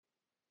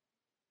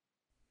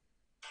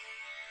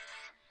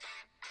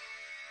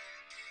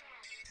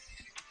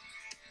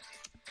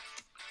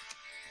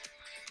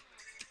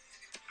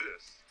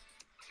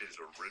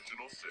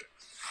Original Six.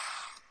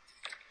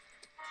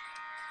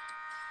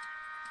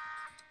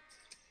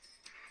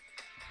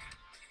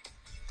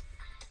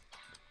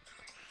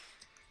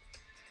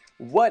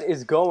 What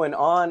is going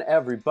on,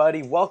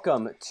 everybody?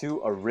 Welcome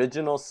to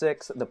Original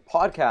Six, the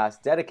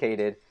podcast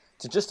dedicated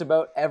to just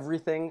about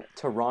everything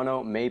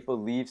Toronto Maple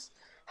Leafs.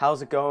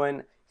 How's it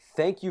going?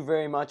 Thank you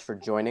very much for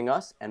joining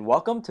us, and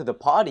welcome to the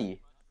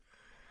potty.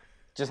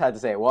 Just had to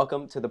say it.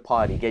 Welcome to the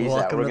potty. Get used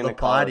to that. Welcome We're to going the to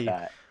call it potty.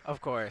 that. Of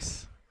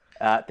course.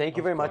 Thank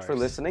you very much for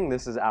listening.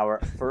 This is our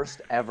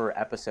first ever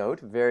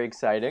episode. Very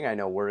exciting. I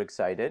know we're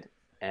excited.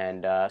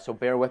 And so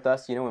bear with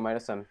us. You know, we might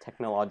have some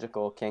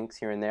technological kinks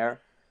here and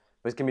there.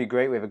 But it's going to be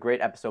great. We have a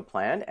great episode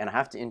planned. And I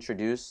have to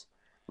introduce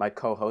my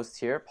co-hosts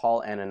here,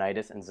 Paul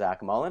Ananitis and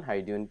Zach Mullen. How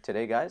you doing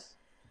today, guys?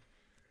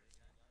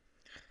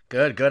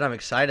 Good. I'm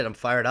excited. I'm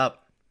fired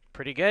up.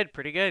 Pretty good.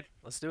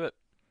 Let's do it.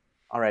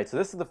 All right. So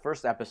this is the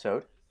first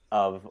episode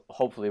of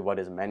hopefully what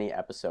is many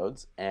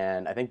episodes.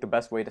 And I think the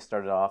best way to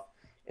start it off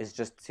is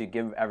just to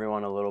give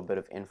everyone a little bit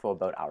of info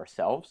about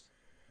ourselves.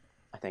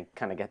 I think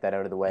kind of get that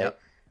out of the way. Yep.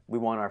 We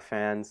want our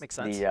fans, Makes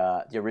sense.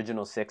 the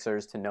original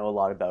Sixers, to know a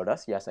lot about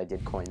us. Yes, I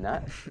did coin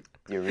that.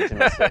 The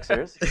original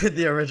Sixers.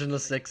 The original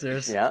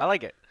Sixers. I Yeah.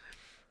 like it.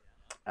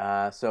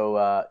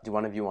 So do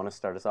one of you want to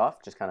start us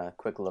off? Just kind of a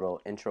quick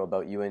little intro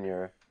about you and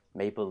your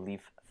Maple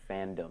Leaf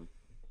fandom,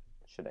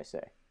 should I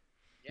say?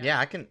 Yeah,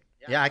 I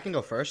can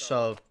go first.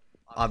 So,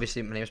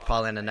 obviously, my name is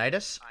Paul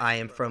Ananitis. I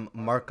am from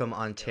Markham,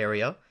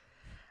 Ontario.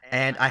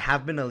 And I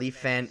have been a Leaf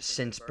fan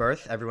since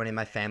birth. Everyone in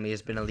my family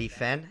has been a Leaf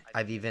fan.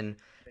 I've even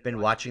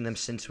been watching them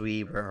since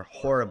we were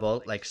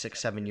horrible, like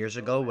 6-7 years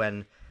ago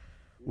when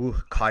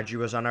Kadri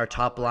was on our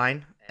top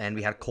line. And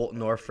we had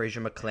Colton Orr, Fraser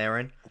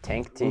McLaren. The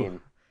tank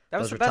team. That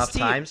was Those the were best tough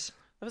team. times.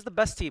 That was the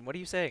best team. What are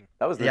you saying?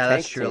 That was the Yeah, tank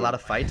that's true. team. A lot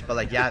of fights. But,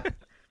 like, yeah,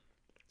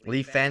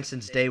 Leaf fan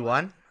since day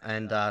one.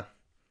 And going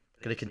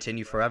to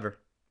continue forever.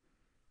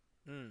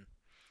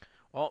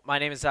 Well, my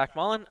name is Zach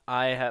Mullen.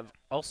 I have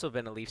also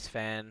been a Leafs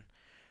fan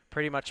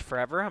pretty much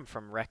forever. I'm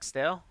from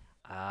Rexdale.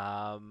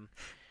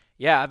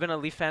 Yeah, I've been a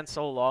Leaf fan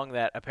so long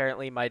that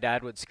apparently my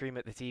dad would scream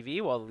at the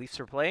TV while the Leafs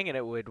were playing, and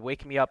it would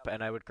wake me up,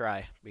 and I would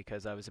cry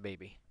because I was a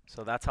baby.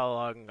 So that's how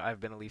long I've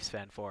been a Leafs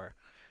fan for.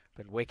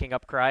 Been waking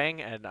up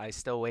crying, and I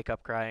still wake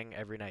up crying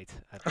every night.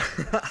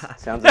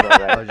 Sounds about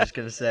I right. was just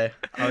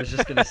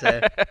gonna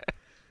say.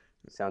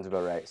 Sounds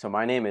about right. So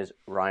my name is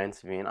Ryan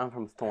Savine. I'm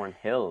from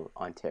Thornhill,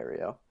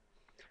 Ontario.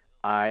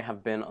 I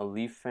have been a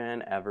Leaf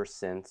fan ever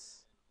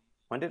since...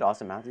 When did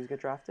Austin Matthews get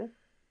drafted?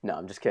 No,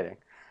 I'm just kidding.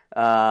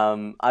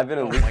 I've been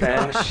a Leaf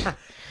fan.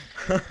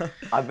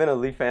 I've been a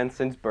Leaf fan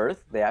since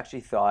birth. They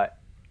actually thought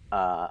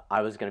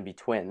I was going to be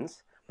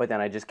twins, but then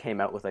I just came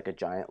out with like a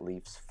giant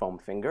Leafs foam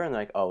finger, and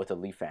they're like, oh, it's a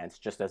Leaf fan. It's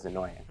just as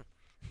annoying.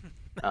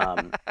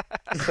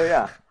 So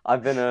yeah,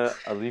 I've been a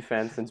Leaf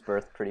fan since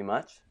birth pretty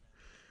much,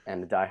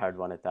 and a diehard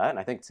one at that. And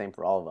I think the same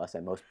for all of us,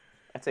 and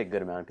I'd say a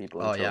good amount of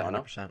people in Oh yeah,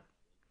 Toronto. 100%.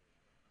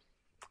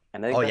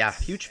 And I think Oh yeah,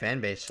 that's- huge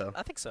fan base. So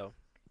I think so.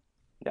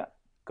 Yeah,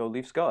 go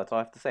Leafs, go. That's all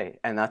I have to say.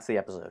 And that's the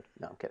episode.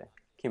 No, I'm kidding.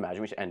 Can you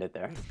imagine? We should end it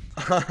there.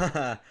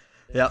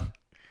 yeah.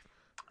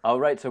 All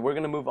right, so we're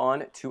going to move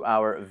on to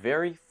our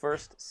very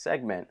first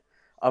segment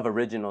of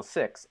Original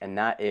Six, and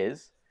that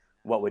is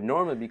what would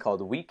normally be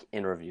called Week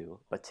in Review.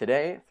 But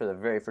today, for the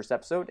very first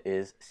episode,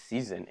 is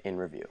Season in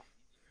Review.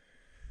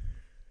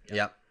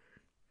 Yep.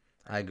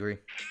 I agree.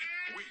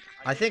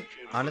 I think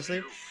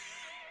honestly,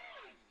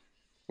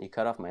 You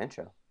cut off my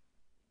intro.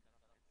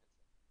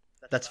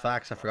 that's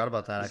facts. I forgot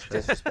about that Just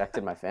actually.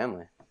 disrespected my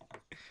family.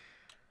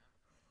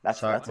 That's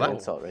Sorry, an what?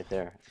 insult right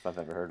there, if I've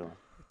ever heard one.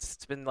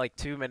 It's been like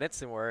 2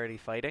 minutes and we're already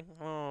fighting.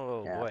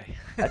 Oh Yeah. boy.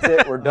 That's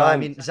it. We're Well, done. I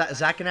mean,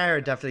 Zach and I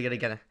are definitely gonna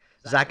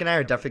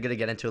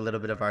get into a little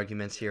bit of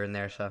arguments here and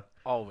there. So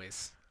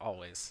Always.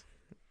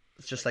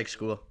 it's just like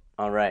school.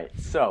 All right.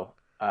 So,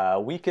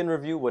 week in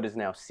review, what is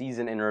now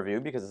season in review,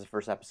 because it's the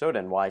first episode,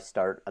 and why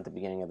start at the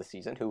beginning of the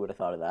season? Who would have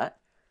thought of that?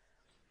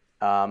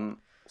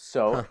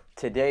 So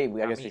today,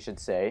 I guess we should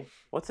say,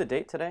 what's the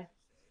date today?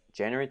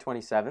 January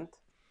 27th.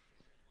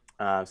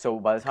 So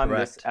by the time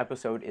this Correct.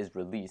 episode is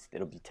released,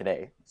 it'll be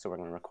today. So we're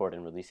going to record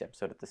and release the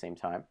episode at the same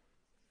time.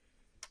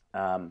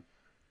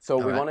 So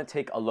we Alright. want to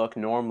take a look.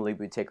 Normally,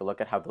 we take a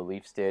look at how the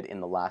Leafs did in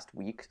the last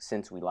week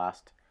since we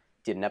last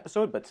did an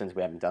episode, but since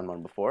we haven't done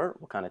one before,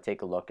 we'll kind of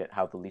take a look at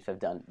how the Leafs have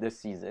done this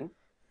season.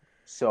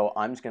 So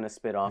I'm just going to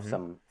spit off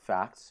some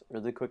facts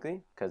really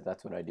quickly, because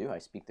that's what I do. I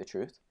speak the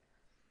truth.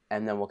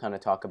 And then we'll kind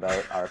of talk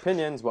about our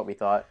opinions, what we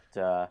thought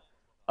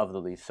of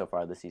the Leafs so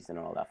far this season,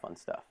 and all that fun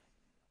stuff.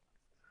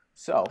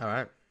 So All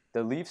right.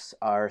 the Leafs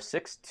are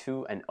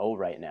 6-2-0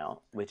 right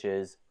now, which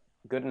is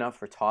good enough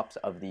for tops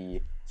of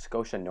the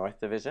Scotia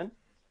North Division.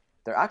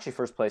 They're actually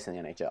first place in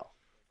the NHL,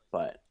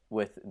 but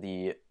with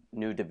the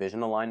new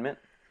division alignment,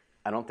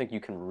 I don't think you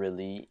can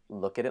really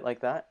look at it like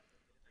that.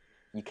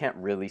 You can't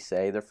really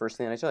say they're first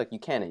in the NHL. Like, you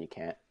can and you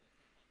can't.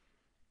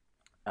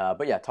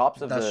 But yeah,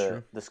 tops of That's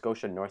the true.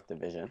 Scotia North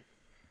Division.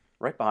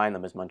 Right behind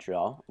them is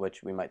Montreal,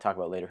 which we might talk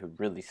about later, who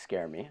really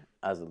scare me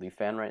as a Leaf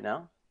fan right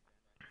now.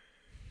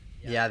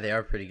 Yeah, they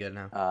are pretty good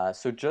now.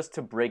 So just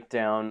to break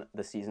down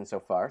the season so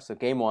far. So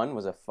game 1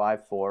 was a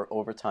 5-4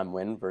 overtime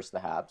win versus the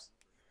Habs.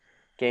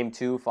 Game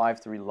 2,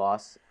 5-3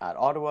 loss at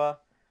Ottawa.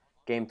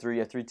 Game 3,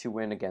 a 3-2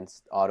 win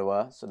against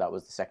Ottawa. So that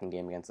was the second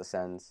game against the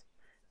Sens.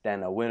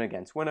 Then a win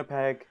against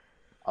Winnipeg.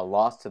 A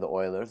loss to the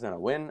Oilers. Then a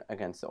win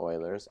against the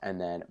Oilers. And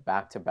then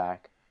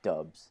back-to-back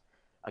dubs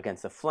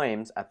against the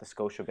Flames at the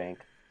Scotiabank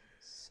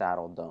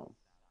Saddle Dome.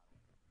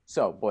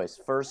 So, boys,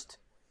 first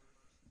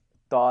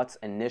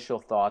initial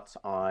thoughts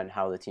on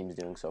how the team's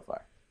doing so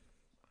far.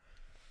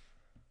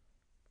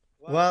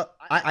 Well,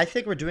 I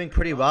think we're doing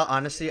pretty well.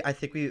 Honestly, I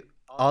think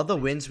all the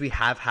wins we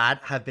have had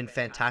have been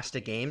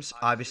fantastic games.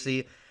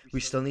 Obviously, we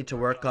still need to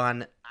work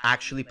on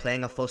actually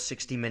playing a full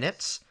 60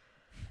 minutes.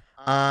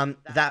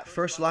 That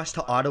first loss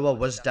to Ottawa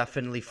was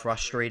definitely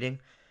frustrating.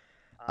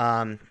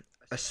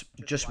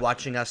 Just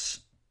watching us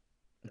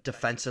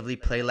defensively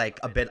play like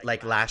a bit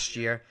like last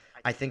year.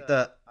 I think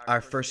our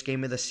first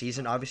game of the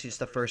season, obviously it's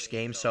the first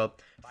game, so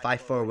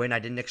 5-4 win. I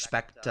didn't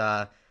expect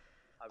a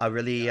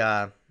really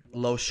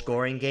low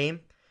scoring game.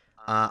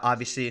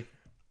 Obviously,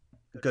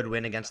 good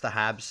win against the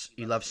Habs.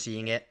 You love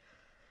seeing it,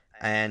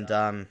 and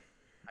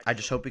I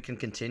just hope we can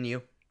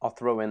continue. I'll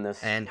throw in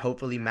this. And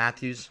hopefully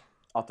Matthews.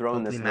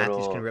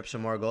 Matthews can rip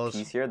some more goals.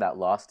 Piece here. That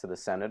loss to the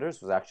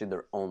Senators was actually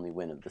their only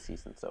win of the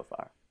season so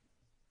far.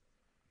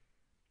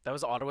 That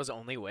was Ottawa's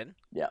only win?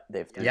 Yeah, they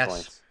have 3 Yes.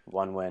 points,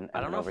 1 win, and I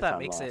don't an know if overtime that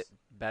makes loss. it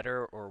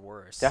better or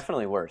worse.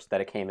 Definitely worse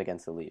that it came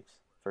against the Leafs,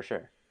 for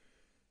sure.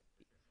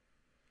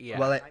 Yeah.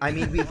 Well, I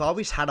mean, we've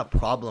always had a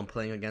problem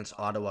playing against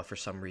Ottawa for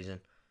some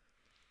reason.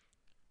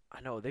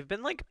 I know. They've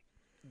been like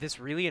this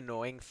really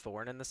annoying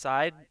thorn in the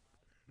side,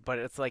 but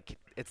it's like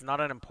it's not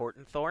an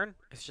important thorn.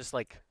 It's just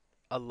like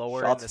a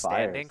lower Shots in the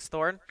fired. standings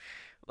thorn.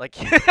 Like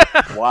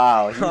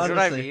Wow, You know what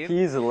I Honestly. mean?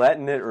 he's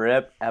letting it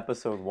rip.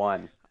 Episode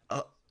 1.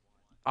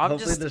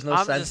 Hopefully there's no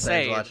I'm Sens just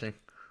fans saying, watching.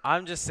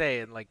 I'm just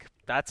saying, like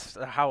that's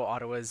how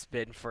Ottawa's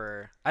been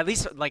for at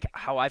least like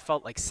how I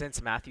felt like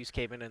since Matthews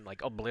came in and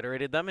like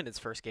obliterated them in his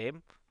first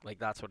game. Like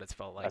that's what it's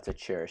felt like. That's a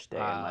cherished day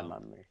in my Um,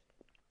 memory.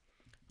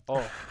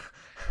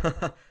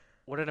 Oh,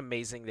 what an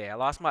amazing day!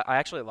 I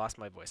actually lost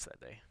my voice that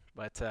day,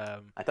 but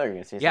I thought you were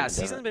going to say yeah,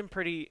 something season's different. been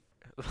pretty.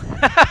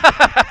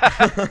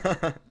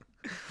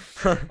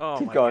 Oh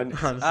Keep my going.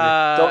 goodness.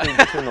 Honestly. Don't read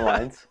between the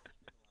lines.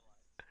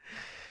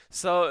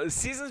 So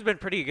season's been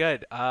pretty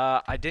good.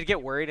 I did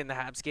get worried in the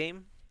Habs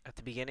game at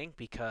the beginning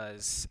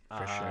because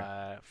For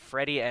sure.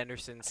 Freddie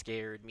Anderson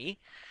scared me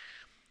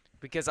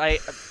because I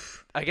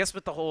guess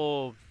with the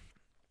whole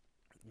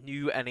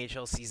new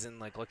NHL season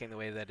like looking the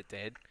way that it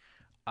did,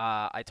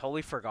 I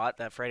totally forgot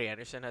that Freddie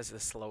Anderson has the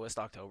slowest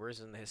Octobers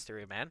in the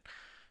history of man.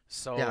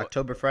 So Yeah,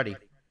 October Freddy.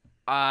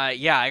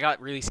 yeah, I got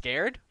really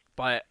scared,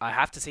 but I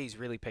have to say he's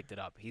really picked it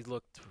up. He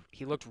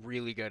looked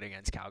really good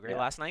against Calgary Yeah.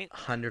 last night.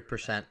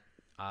 100%.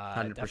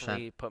 100%.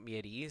 Definitely put me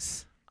at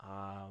ease.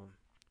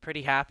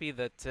 Pretty happy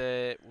that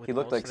with He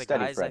looked most like of the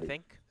steady guys, Freddy. I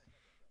think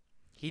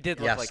he did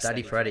Yeah, look like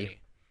steady Freddy.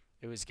 Freddy.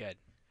 It was good.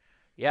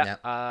 Yeah,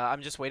 Yeah.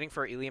 I'm just waiting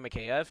for Ilya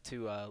Mikheyev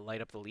to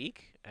light up the league,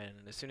 and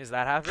as soon as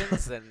that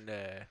happens, then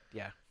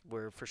yeah,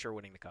 we're for sure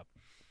winning the cup.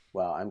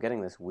 Wow, I'm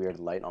getting this weird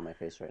light on my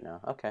face right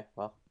now. Okay,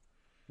 well,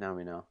 now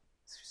we know.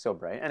 It's so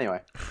bright. Anyway,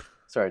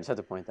 sorry, I just had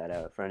to point that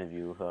out for any of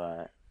you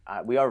who...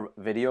 we are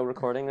video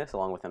recording this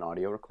along with an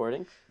audio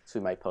recording, so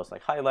we might post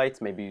like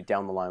highlights. Maybe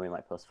down the line we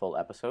might post full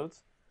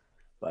episodes,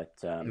 but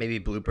Maybe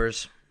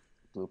bloopers,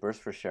 bloopers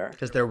for sure.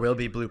 because there will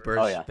be bloopers.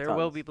 Oh yeah, There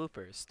will tons. be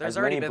bloopers. There's As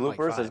already many been like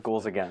bloopers 5. as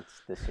goals against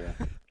this year,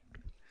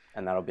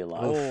 and that'll be a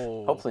lot.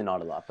 Oh. Hopefully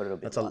not a lot, but it'll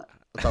be That's a a lot.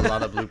 that's a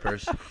lot of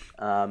bloopers.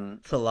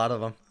 It's a lot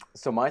of them.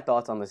 So my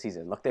thoughts on the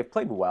season. Look, they've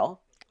played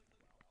well.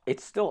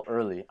 It's still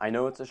early. I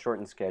know it's a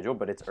shortened schedule,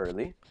 but it's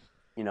early.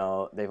 You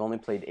know, they've only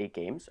played 8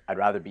 games. I'd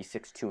rather be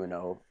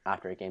 6-2-0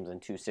 after 8 games than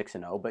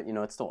 2-6-0, but, you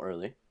know, it's still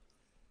early.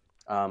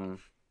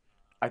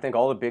 I think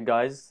all the big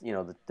guys, you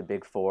know, the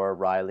big 4,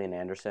 Riley and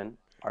Anderson,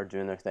 are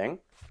doing their thing.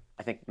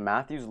 I think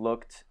Matthews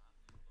looked...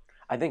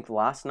 I think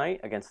last night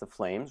against the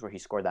Flames, where he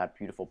scored that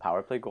beautiful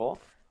power play goal,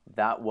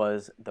 that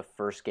was the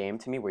first game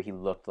to me where he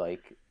looked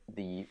like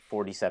the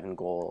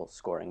 47-goal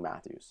scoring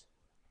Matthews.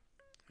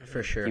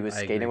 For sure. He was I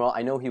skating agree. well.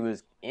 I know he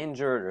was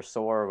injured or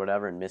sore or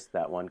whatever and missed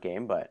that one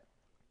game, but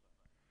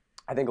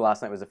I think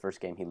last night was the first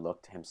game he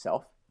looked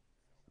himself.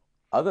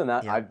 Other than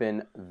that, Yeah. I've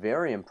been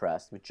very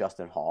impressed with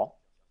Justin Hall.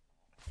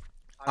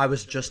 I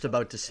was just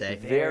about to say.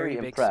 Very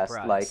big impressed.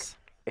 surprise. Like,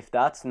 if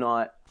that's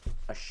not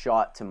a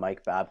shot to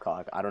Mike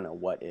Babcock, I don't know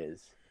what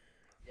is.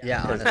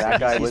 Yeah, Because honestly, that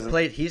guy he's was-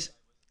 played.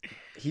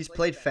 He's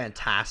played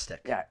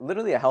fantastic. Yeah,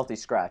 literally a healthy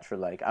scratch for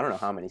like, I don't know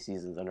how many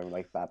seasons under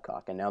Mike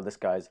Babcock. And now this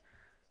guy's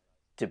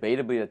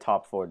debatably a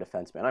top 4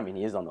 defenseman. I mean,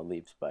 he is on the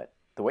Leafs, but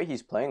the way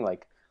he's playing,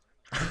 like,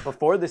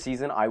 before the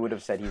season, I would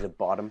have said he's a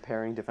bottom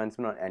pairing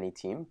defenseman on any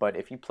team. But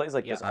if he plays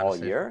like Yeah. this all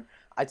Honestly. year,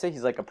 I'd say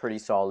he's like a pretty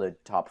solid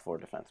top 4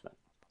 defenseman.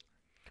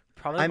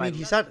 Probably I my mean,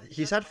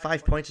 he's had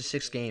 5 points in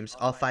 6 games,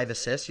 all 5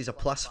 assists. He's a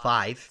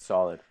 +5,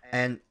 Solid.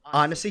 and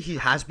honestly, he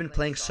has been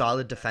playing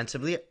solid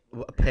defensively,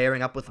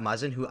 pairing up with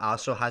Muzzin, who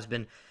also has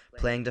been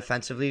playing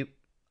defensively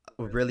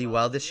really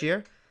well this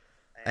year,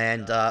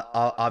 and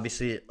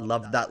obviously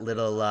loved that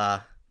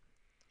little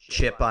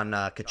chip on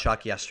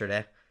Kachuk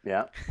yesterday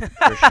Yeah,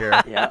 for sure.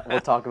 yeah. We'll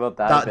talk about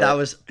that. That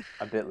was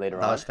a bit later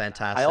that on. was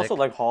fantastic. I also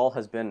like Hall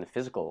has been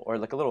physical or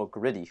like a little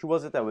gritty. Who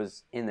was it that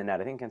was in the net?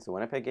 I think against the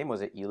Winnipeg game.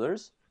 Was it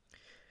Ehlers?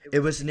 It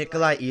was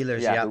Nikolai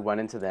Ehlers. Yeah, Yeah. who went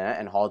into the net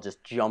and Hall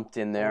just jumped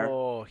in there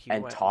Oh, he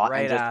and went taught.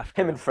 right And just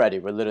after. him and Freddie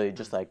were literally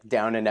just like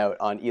down and out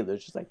on Ehlers,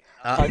 just like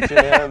Uh, punching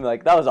him.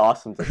 Like that was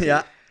awesome to see.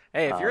 Yeah.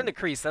 Hey, if you're in Um, the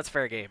crease, that's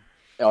fair game.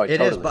 Oh, It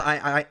totally. is, but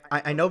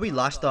I know we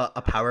lost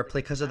a power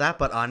play because of that.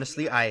 But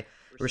honestly, I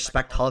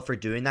respect Hull for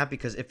doing that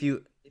because if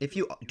you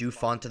do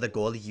fall into the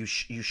goal, you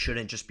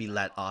shouldn't just be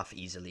let off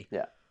easily.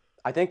 Yeah.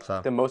 I think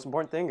So- the most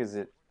important thing is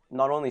it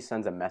not only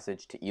sends a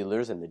message to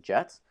Ehlers and the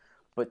Jets,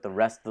 but the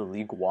rest of the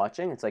league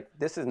watching. It's like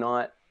this is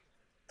not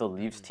the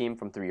Leafs team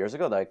from 3 years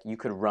ago. Like you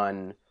could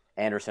run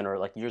Anderson or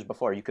like years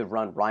before, you could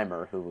run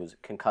Reimer who was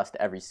concussed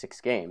every 6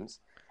 games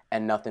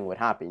and nothing would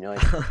happen. You know,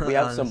 like, we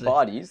have some Honestly.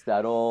 bodies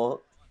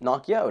that'll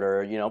knock you out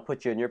or, you know,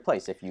 put you in your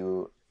place if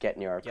you get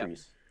near our Yep.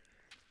 crease.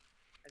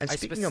 And I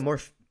speaking of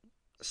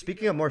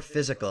more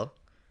physical,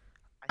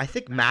 I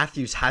think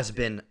Matthews has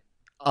been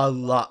a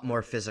lot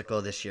more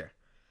physical this year.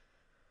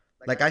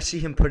 Like I see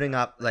him putting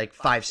up like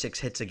 5-6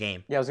 hits a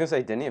game. Yeah, I was gonna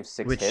say, didn't he have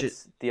 6 Which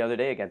hits the other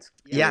day against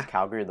Yeah.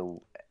 Calgary?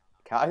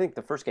 I think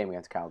the first game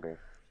against Calgary.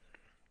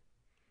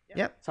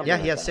 Yep. Something Yeah,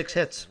 like he had that. 6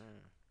 hits.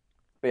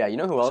 But yeah, you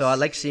know who else? So I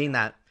like seeing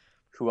that.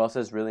 Who else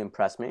has really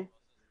impressed me?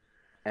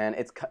 And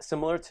it's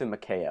similar to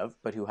Mikheyev,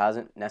 but who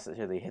hasn't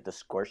necessarily hit the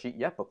score sheet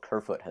yet. But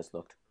Kerfoot has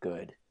looked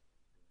good,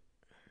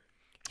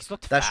 He's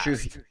looked That's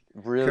fast. true.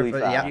 really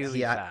Kerfoot, fast. yeah.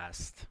 Really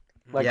fast.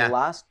 Like Yeah. the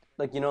last,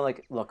 like you know,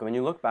 like look when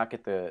you look back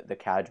at the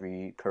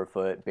Kadri,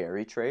 Kerfoot,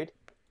 Barry trade,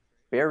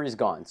 Barry's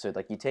gone. So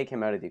like you take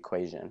him out of the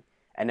equation,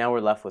 and now we're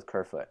left with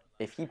Kerfoot.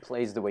 If he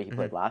plays the way he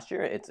played last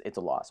year, it's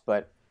a loss.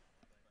 But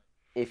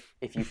if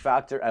you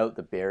factor out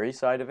the Barry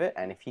side of it,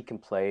 and if he can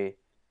play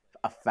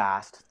a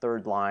fast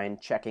third line,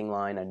 checking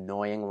line,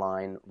 annoying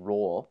line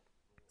role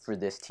for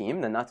this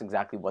team, then that's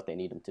exactly what they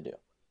need him to do.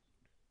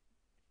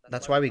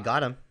 That's why we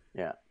got him.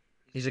 Yeah.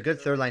 He's a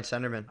good third line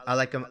centerman. I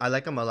like him. I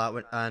like him a lot,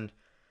 and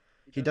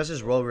he does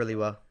his role really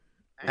well.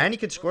 And he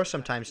can score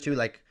sometimes too.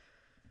 Like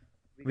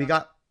we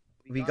got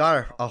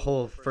a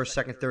whole first,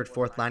 second, third,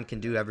 fourth line can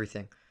do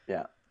everything.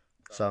 Yeah.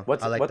 So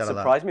What I like that a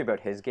lot. surprised me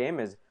about his game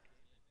is,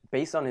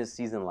 based on his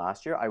season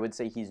last year, I would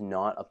say he's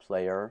not a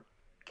player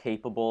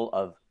capable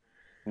of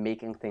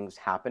making things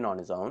happen on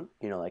his own.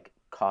 You know, like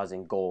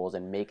causing goals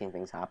and making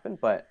things happen.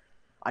 But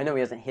I know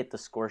he hasn't hit the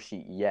score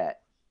sheet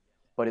yet.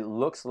 But it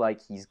looks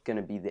like he's going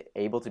to be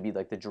able to be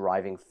like the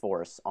driving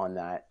force on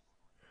that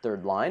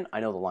third line. I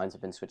know the lines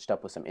have been switched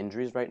up with some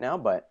injuries right now,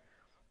 but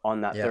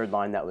on that Yeah. third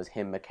line that was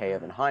him,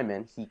 Mikheyev, and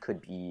Hyman, he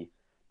could be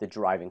the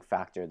driving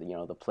factor, the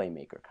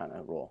playmaker kind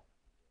of role.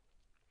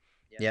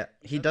 Yeah,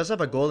 he does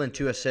have a goal and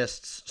 2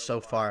 assists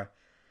so far,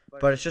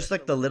 but it's just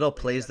like the little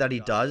plays that he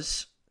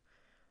does,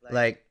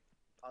 like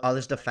all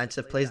his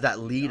defensive plays that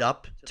lead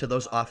up to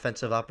those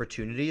offensive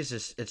opportunities.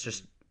 It's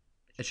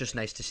just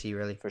nice to see,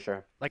 really. For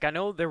sure. Like I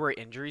know there were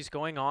injuries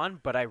going on,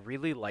 but I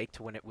really liked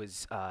when it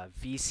was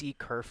VC,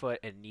 Kerfoot,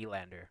 and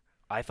Nylander.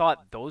 I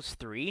thought those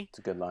 3. It's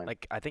a good line.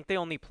 Like I think they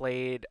only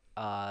played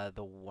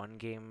the one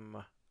game.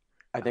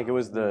 I think it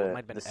was it the might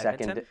have been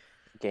second Edmonton?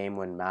 game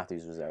when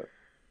Matthews was out.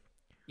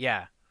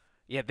 Yeah,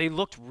 they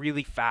looked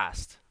really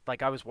fast.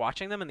 Like I was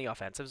watching them in the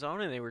offensive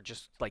zone, and they were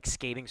just like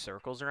skating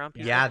circles around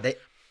people. Yeah,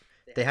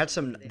 they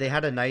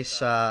had a nice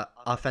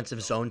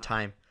offensive zone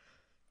time.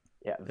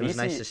 Yeah, It was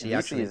nice to see, VC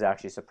actually. has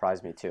actually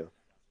surprised me too.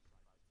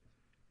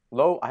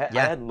 I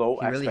Yeah, had low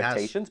he really has.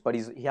 expectations, but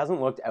he hasn't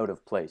looked out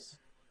of place,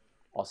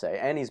 I'll say.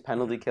 And he's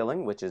penalty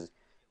killing, which is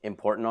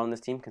important on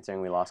this team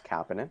considering we lost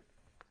Kapanen,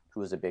 who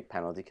was a big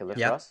penalty killer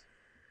Yep. for us.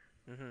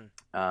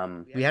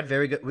 Mm-hmm. We had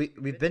very good.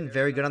 We've been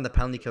very good on the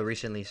penalty kill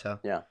recently. So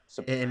Yeah,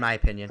 so in my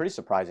opinion, pretty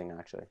surprising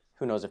actually.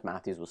 Who knows if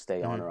Matthews will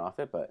stay on Mhm. or off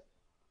it, but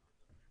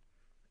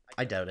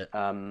I doubt it.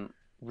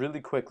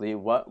 really quickly,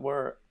 what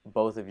were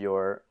both of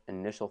your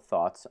initial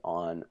thoughts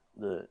on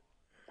the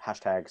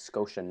hashtag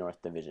Scotia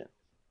North Division?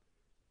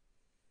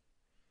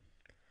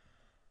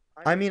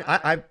 I mean,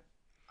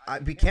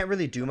 we can't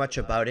really do much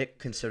about it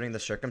considering the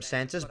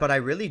circumstances, but I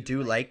really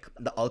do like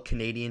the All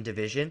Canadian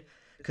division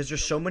because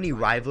there's so many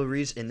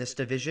rivalries in this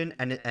division,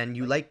 and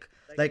you like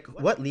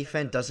what Leaf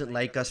fan doesn't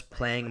like us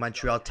playing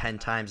Montreal 10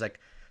 times, like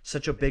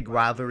such a big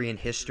rivalry in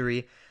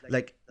history,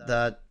 like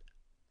the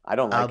I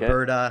don't like it.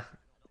 Alberta.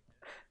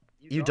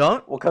 You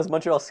don't? Well, because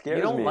Montreal scares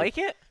You don't me. like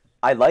it?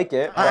 I like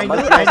it. I But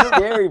know- Montreal's I know.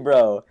 scary,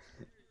 bro.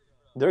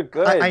 They're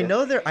good. I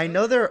know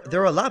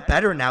they're a lot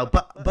better now,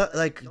 but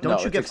like, don't No,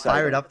 you it's get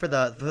fired exciting. up for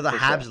the For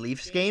Habs sure.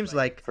 Leafs games?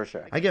 Like, For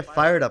sure. I get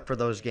fired up for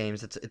those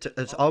games.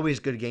 It's always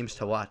good games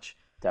to watch.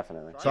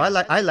 Definitely. So I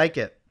like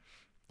it.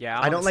 Yeah.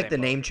 I I'm don't on like the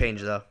same boat. name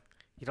change though.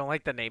 You don't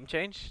like the name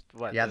change?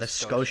 What? Yeah, the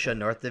Scotia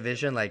North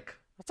Division, like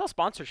That's how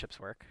sponsorships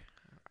work.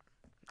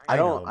 I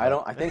know,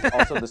 don't. I think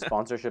also the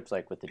sponsorships,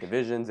 like with the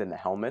divisions and the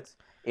helmets,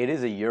 it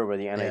is a year where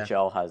the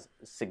NHL has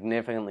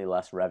significantly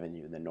less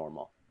revenue than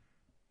normal.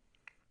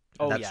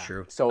 Oh That's yeah.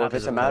 true. So if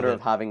Because it's a of matter COVID.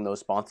 of having those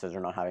sponsors or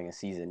not having a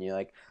season, you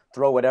like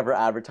throw whatever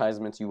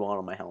advertisements you want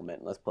on my helmet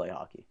and let's play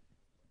hockey.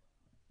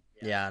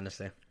 Yeah,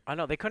 honestly. I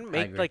know they couldn't I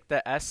make agree. like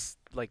the S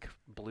like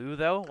blue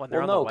though when they're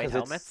Well, on the no, white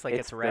because helmets. Like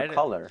it's their red.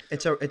 color.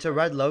 It's a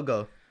red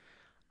logo.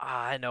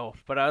 I know,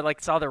 but I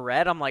like saw the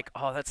red. I'm like,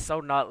 oh, that's so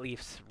not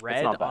Leafs. It's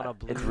Red not on bad. a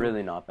blue. It's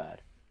really not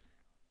bad.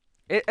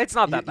 It's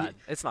not that You- bad.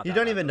 It's not. You that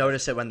don't bad. even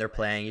notice it when they're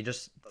playing. You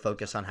just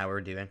focus on how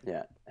we're doing.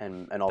 Yeah,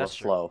 and all That's the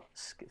true. flow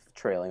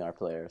trailing our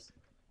players.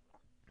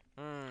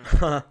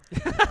 Mm.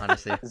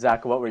 Honestly.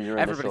 Zach, what were your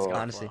Everybody's initial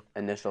got Honestly. flow.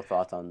 initial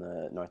thoughts on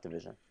the North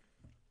Division?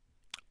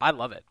 I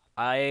love it.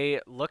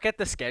 I look at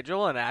the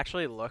schedule and it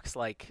actually looks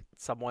like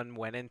someone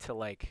went into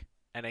like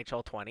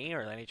NHL 20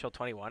 or NHL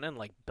 21 and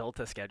like built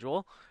a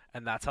schedule,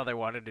 and that's how they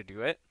wanted to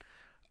do it.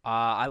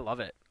 I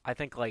love it. I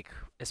think like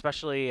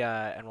especially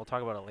and we'll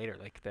talk about it later,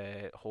 like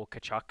the whole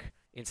Kachuk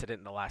incident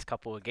in the last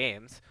couple of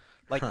games.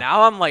 Like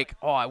now I'm like,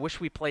 oh, I wish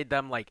we played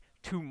them like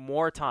 2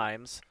 more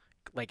times,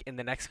 like in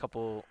the next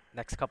couple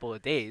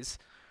of days.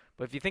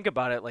 But if you think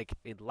about it, like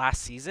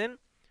last season,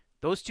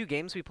 those 2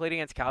 games we played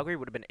against Calgary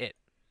would have been it.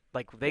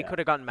 Like they Yeah. could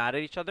have gotten mad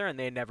at each other and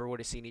they never would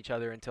have seen each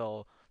other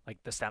until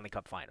like the Stanley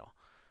Cup final.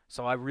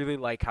 So I really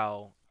like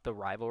how the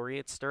rivalry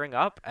it's stirring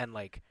up, and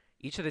like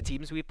each of the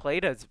teams we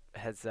played has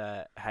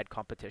had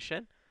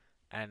competition,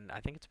 and I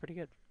think it's pretty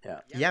good.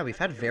 Yeah, we've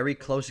had very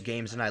close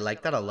games, and I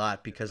like that a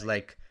lot because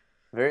like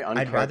Very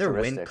I'd rather win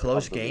uncharacteristic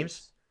close of the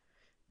games.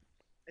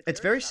 Leafs. it's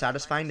very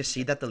satisfying to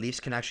see that the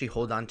Leafs can actually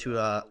hold on to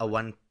a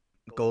 1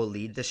 goal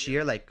lead this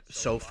year. Like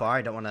so far,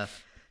 I don't want to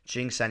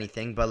jinx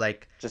anything, but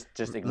like Just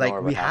ignore Like,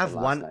 what we happened have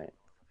last one- night.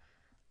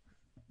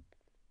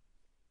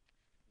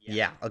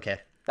 yeah, okay,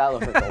 That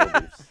looked like the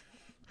old Leafs.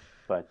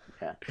 But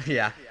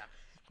yeah,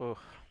 yeah, Ooh.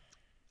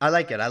 I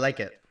like it. I like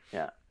it.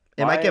 yeah.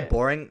 It might My- get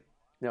boring.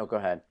 No, go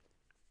ahead.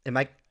 It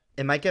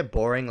might get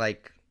boring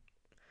like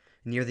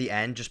near the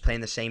end, just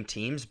playing the same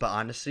teams. But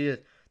honestly,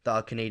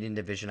 the Canadian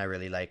division I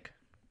really like.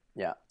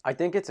 Yeah, I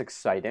think it's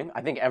exciting.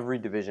 I think every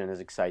division is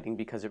exciting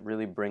because it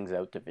really brings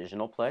out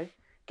divisional play.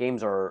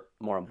 Games are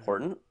more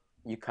important.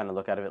 You kind of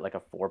look at it like a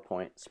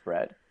 4-point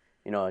spread.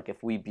 You know, like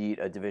if we beat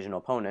a divisional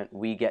opponent,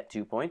 we get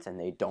 2 points and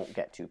they don't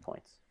get 2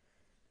 points.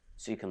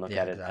 So you can look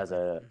Yeah, at it as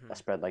exactly. a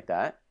spread like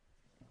that.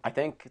 I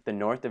think the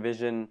North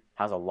Division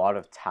has a lot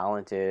of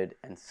talented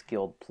and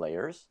skilled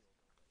players.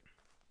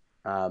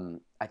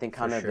 I think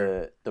kind For of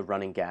sure. the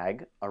running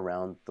gag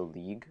around the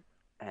league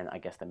and I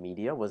guess the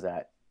media was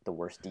that the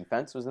worst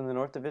defense was in the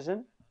North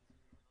Division.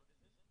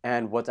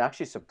 And what's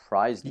actually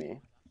surprised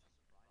me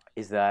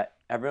is that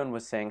everyone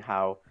was saying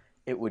how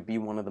it would be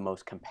one of the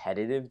most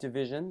competitive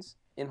divisions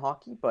in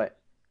hockey, but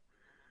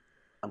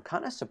I'm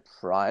kind of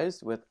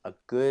surprised with a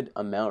good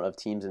amount of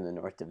teams in the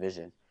North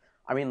Division.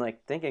 I mean,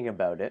 like, thinking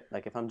about it,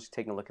 like, if I'm just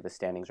taking a look at the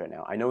standings right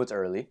now, I know it's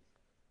early,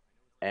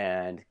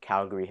 and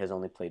Calgary has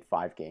only played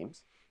 5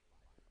 games.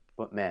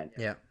 But, man,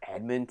 Yeah.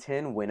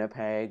 Edmonton,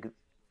 Winnipeg,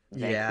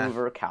 Yeah.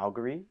 Vancouver,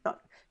 Calgary.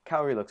 Not,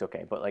 Calgary looks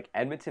okay, but, like,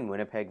 Edmonton,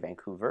 Winnipeg,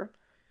 Vancouver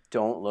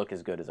don't look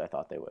as good as I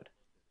thought they would.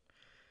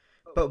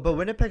 But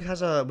Winnipeg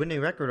has a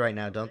winning record right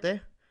now, don't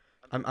they?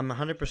 I'm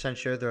 100%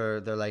 sure they're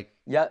like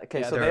Yeah, okay,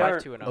 Yeah, so they're they are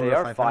 5-2-0. they Over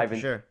are 500 5 for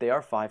and sure. they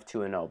are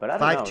 5-2-0, but I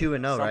don't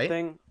know 5-2-0,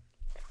 right?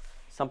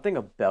 something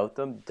about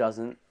them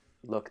doesn't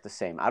look the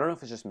same. I don't know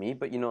if it's just me,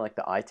 but you know, like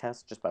the eye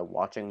test, just by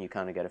watching, you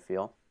kind of get a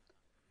feel.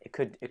 It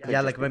could yeah,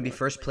 just like be when we me.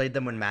 first played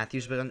them when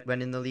Matthews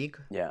went in the league.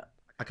 Yeah,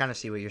 I kind of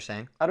see what you're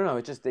saying. I don't know.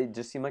 They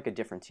just seem like a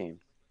different team,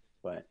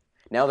 but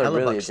now they're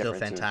really a Hellebuck's still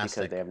different team because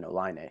fantastic. they have no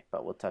line.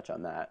 But we'll touch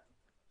on that.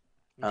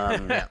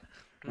 Um, Yeah.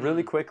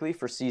 Really quickly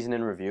for season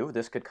in review,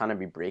 this could kind of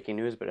be breaking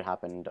news, but it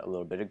happened a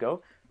little bit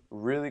ago.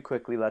 Really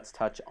quickly, let's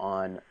touch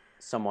on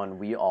someone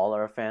we all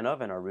are a fan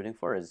of and are rooting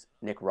for is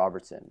Nick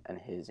Robertson and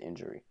his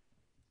injury.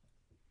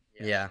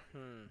 Yeah.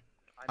 Hmm.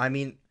 I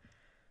mean,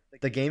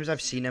 the games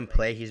I've seen him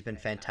play, he's been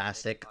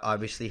fantastic.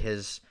 Obviously,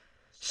 his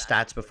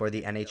stats before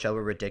the NHL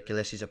were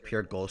ridiculous. He's a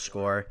pure goal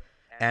scorer.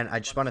 And I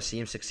just want to see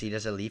him succeed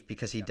as a Leaf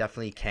because he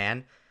definitely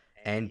can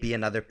and be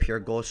another pure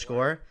goal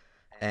scorer.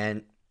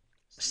 And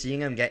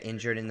seeing him get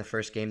injured in the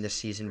first game this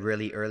season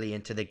really early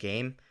into the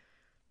game,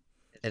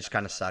 it just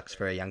kind of sucks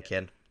for a young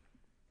kid.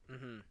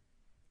 Hmm.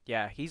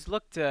 Yeah, he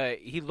looked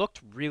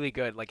really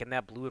good. Like in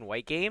that blue and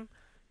white game,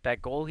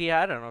 that goal he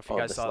had. I don't know if you Oh,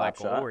 guys the saw that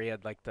slap goal shot? where he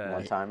had like the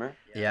One timer.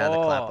 Yeah, the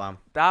clap Oh, bomb.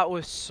 That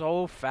was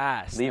so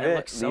fast. Leave That it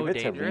looked so to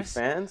Leaf dangerous.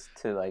 fans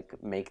to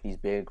like make these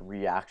big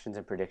reactions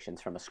and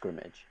predictions from a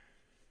scrimmage.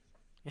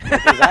 Like,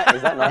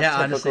 is that not Yeah,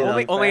 typical honestly, Leaf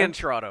only only in fans?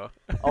 Toronto.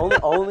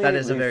 Only That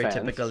is a Leaf very fans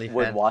typical Leaf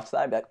would fan. watch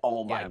that and be like,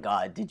 oh my Yeah.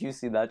 god, did you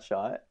see that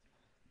shot?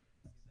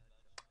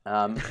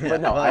 Yeah,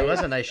 But no, well, it was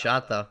a nice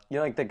shot though. you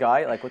know, like the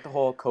guy, like with the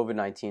whole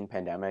COVID-19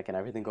 pandemic and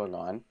everything going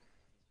on,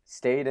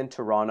 stayed in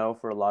Toronto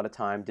for a lot of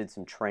time, did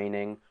some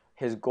training.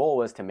 His goal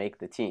was to make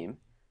the team.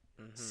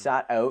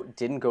 Sat out,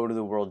 didn't go to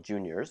the World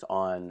Juniors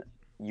on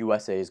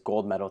USA's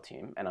gold medal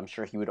team, and I'm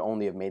sure he would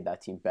only have made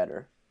that team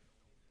better.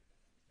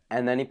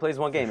 And then he plays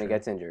one game and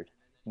gets injured,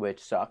 which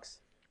sucks.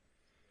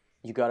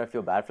 You gotta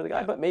feel bad for the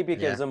guy, but maybe it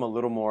gives Yeah. him a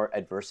little more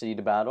adversity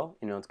to battle.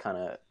 You know, it's kind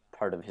of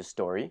part of his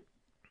story.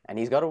 and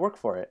he's got to work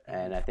for it.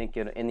 And I think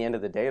in the end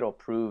of the day, it'll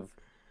prove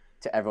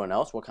to everyone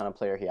else what kind of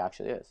player he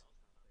actually is.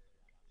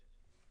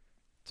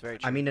 It's very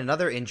true. I mean,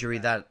 another injury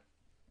that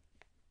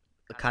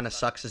kind of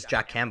sucks is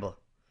Jack Campbell.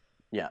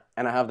 Yeah,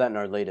 and I have that in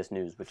our latest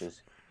news, which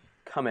is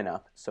coming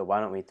up. So why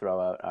don't we throw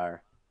out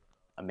our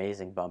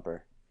amazing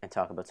bumper and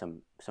talk about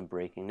some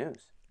breaking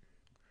news?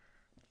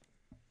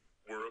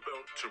 We're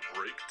about to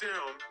break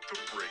down the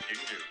breaking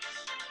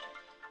news.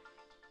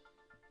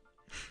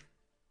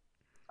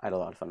 I had a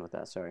lot of fun with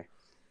that. Sorry.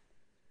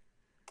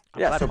 I'm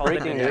Yeah, glad so Paul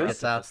didn't breaking get news.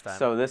 it this time.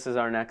 So this is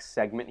our next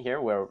segment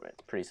here, where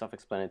it's pretty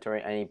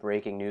self-explanatory. Any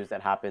breaking news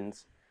that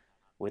happens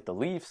with the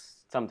Leafs,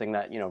 something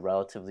that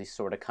relatively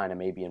sort of kind of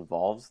maybe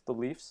involves the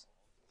Leafs.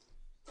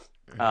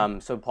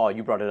 So Paul,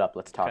 you brought it up.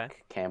 Let's talk Okay.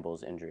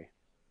 Campbell's injury.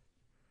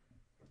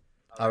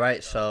 All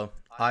right, so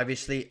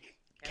obviously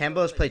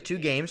Campbell has played 2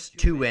 games,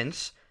 2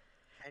 wins,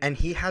 and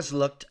he has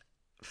looked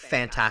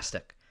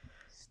fantastic.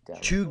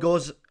 Stellar. 2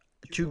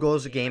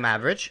 goals a game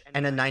average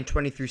and a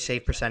 .923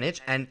 save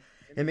percentage, and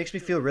it makes me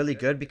feel really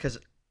good because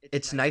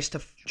it's nice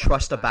to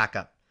trust a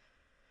backup,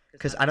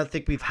 because I don't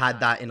think we've had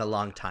that in a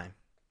long time.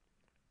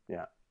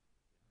 Yeah.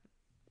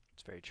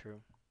 It's very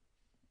true.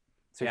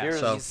 So Yeah,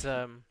 here's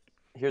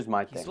here's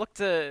my he's thing. looked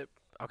to.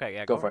 Okay,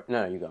 yeah, Go for it.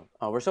 No, you go.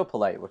 Oh, we're so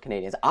polite. We're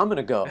Canadians. I'm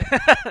gonna go.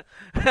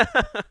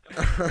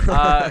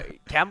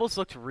 Campbell's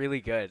looked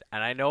really good,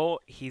 and I know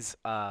he's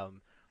a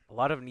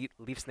lot of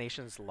Leafs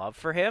Nation's love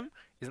for him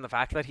is in the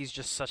fact that he's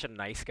just such a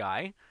nice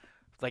guy.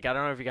 Like, I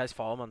don't know if you guys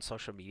follow him on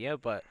social media,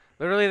 but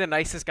literally the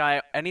nicest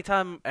guy.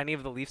 Anytime any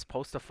of the Leafs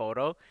post a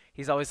photo,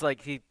 he's always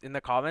like in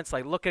the comments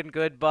like looking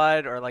good,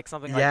 bud, or like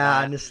something like Yeah,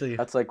 that. honestly.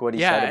 That's like what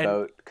he Yeah, said and-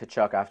 about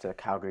Kachuk after the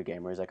Calgary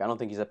game, where he's like, I don't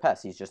think he's a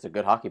pest. He's just a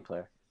good hockey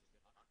player.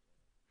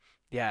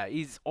 Yeah,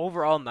 he's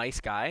overall nice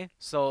guy.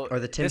 So Or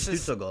the Tim this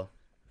is- Stützle goal.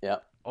 Yeah.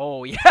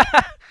 Oh yeah,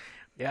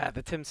 yeah,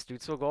 the Tim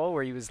Stützle goal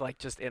where he was like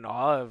just in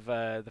awe of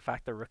the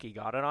fact the rookie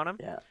got it on him.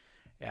 Yeah.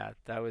 Yeah,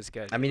 that was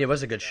good. I mean, it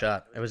was a good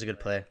shot. It was a good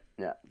play.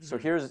 Yeah. So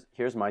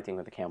here's my thing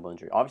with the Campbell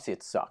injury. Obviously,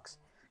 it sucks,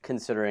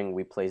 considering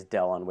we placed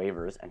Dell on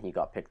waivers and he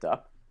got picked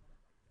up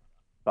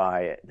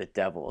by the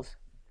Devils.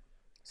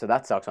 So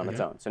that sucks on its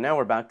own. So now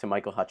we're back to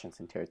Michael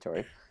Hutchinson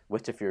territory,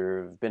 which if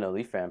you've been a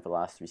Leaf fan for the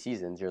last 3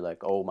 seasons, you're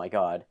like, oh my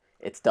God,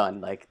 it's done.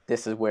 Like,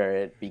 this is where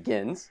it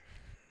begins.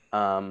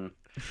 But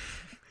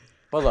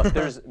look,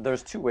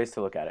 there's 2 ways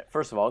to look at it.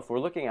 First of all, if we're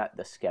looking at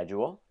the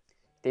schedule,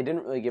 they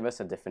didn't really give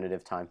us a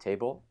definitive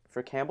timetable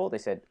for Campbell. They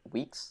said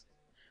weeks,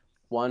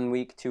 1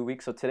 week, 2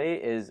 weeks. So today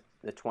is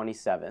the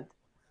 27th.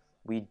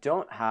 We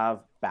don't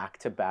have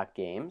back-to-back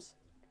games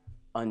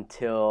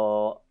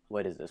until,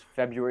 what is this,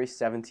 February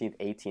 17th,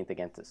 18th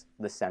against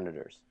the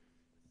Senators.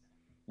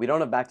 We don't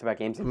have back-to-back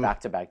games in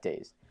back-to-back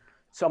days.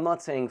 So I'm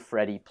not saying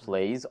Freddie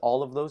plays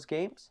all of those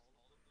games,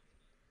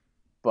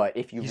 but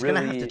if you He's really...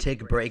 going to have to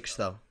take breaks,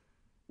 though.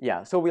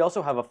 Yeah, so we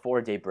also have a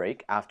 4-day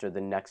break after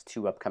the next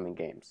 2 upcoming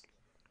games.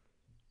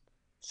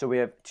 So we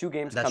have 2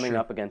 games That's coming true.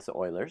 up against the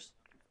Oilers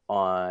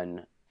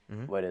on,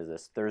 what is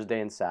this,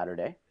 Thursday and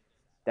Saturday.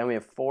 Then we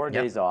have 4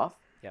 Yep. days off,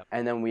 Yep.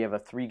 and then we have a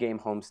 3-game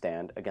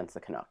homestand against the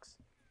Canucks.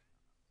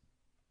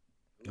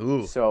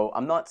 Ooh. So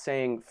I'm not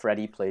saying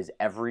Freddie plays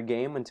every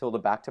game until the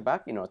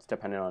back-to-back. It's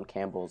dependent on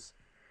Campbell's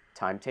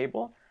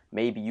timetable.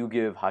 Maybe you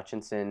give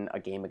Hutchinson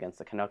a game against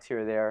the Canucks here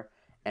or there,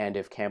 and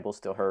if Campbell's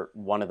still hurt,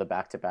 one of the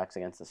back-to-backs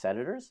against the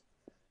Senators.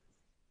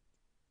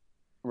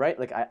 Right?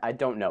 Like, I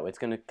don't know. It's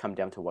going to come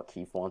down to what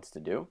Keefe wants to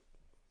do.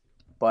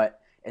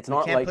 But it's We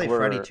not can't like play we're...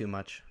 Freddie too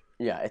much.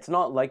 Yeah, it's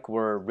not like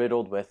we're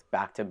riddled with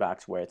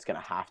back-to-backs where it's going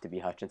to have to be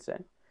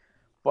Hutchinson.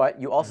 But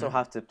you also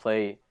have to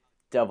play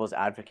devil's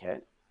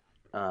advocate.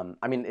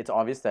 I mean, it's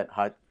obvious that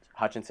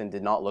Hutchinson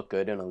did not look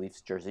good in a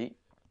Leafs jersey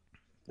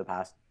the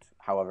past,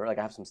 however, like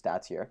I have some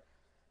stats here.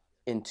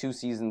 In 2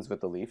 seasons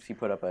with the Leafs, he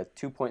put up a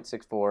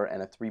 2.64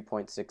 and a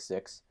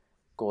 3.66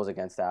 goals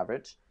against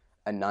average,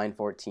 a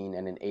 914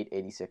 and an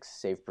 886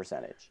 save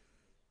percentage.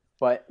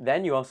 But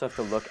then you also have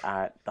to look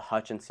at the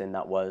Hutchinson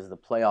that was the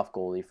playoff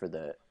goalie for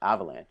the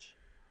Avalanche.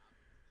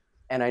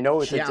 And I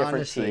know it's a Yeah, different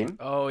honestly. team.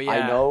 Oh yeah.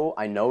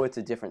 I know it's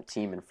a different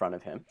team in front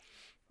of him.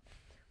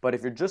 But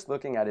if you're just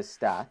looking at his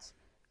stats,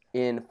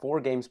 in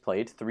 4 games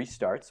played, 3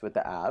 starts with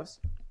the Avs,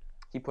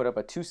 he put up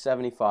a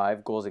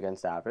 275 goals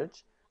against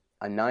average,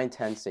 a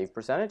 910 save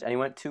percentage, and he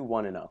went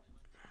 2-1-0.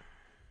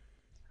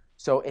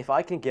 So if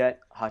I can get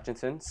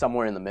Hutchinson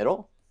somewhere in the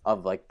middle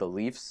of like the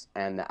Leafs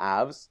and the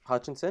Avs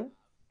Hutchinson,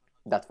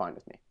 that's fine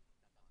with me.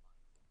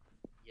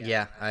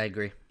 Yeah, I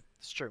agree.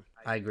 It's true.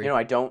 I agree.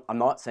 I'm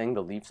not saying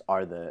the Leafs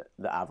are the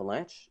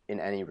Avalanche in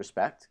any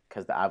respect,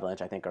 because the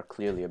Avalanche I think are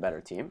clearly a better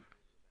team.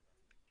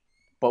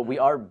 But we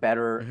are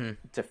better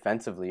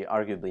defensively,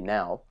 arguably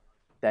now,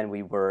 than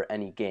we were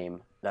any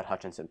game that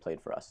Hutchinson played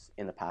for us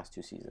in the past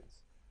 2 seasons.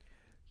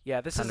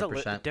 Yeah, this is a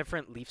 100%.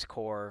 different Leafs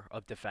core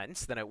of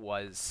defense than it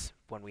was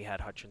when we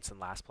had Hutchinson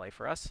last play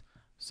for us.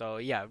 So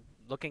yeah,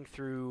 looking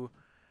through,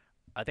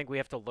 I think we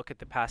have to look at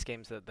the past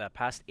games, the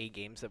past 8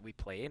 games that we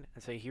played,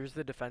 and say here's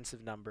the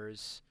defensive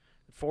numbers.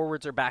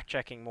 Forwards are back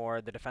checking more.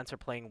 The defense are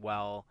playing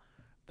well.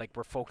 Like,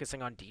 we're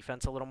focusing on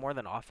defense a little more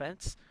than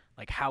offense.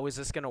 Like, how is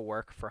this going to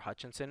work for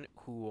Hutchinson,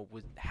 who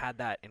had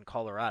that in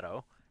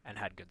Colorado and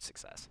had good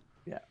success?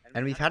 Yeah.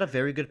 And we've had a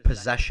very good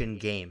possession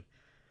game.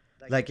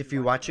 Like, if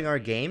you're watching our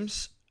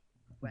games,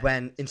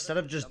 when instead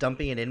of just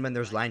dumping it in when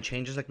there's line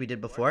changes like we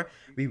did before,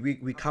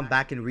 we come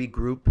back and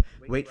regroup,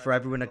 wait for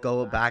everyone to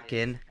go back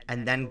in,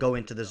 and then go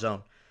into the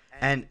zone.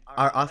 And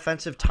our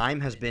offensive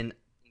time has been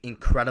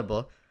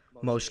incredible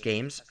most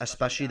games,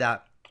 especially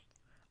that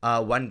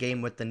one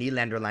game with the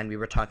Nylander line we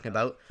were talking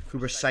about, who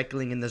were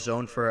cycling in the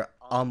zone for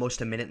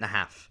almost a minute and a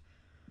half.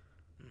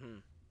 Mm-hmm.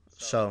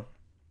 So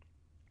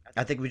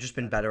I think we've just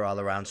been better all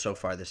around so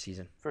far this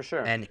season. For sure.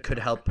 And it could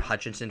help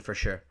Hutchinson for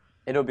sure.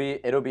 It'll be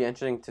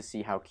interesting to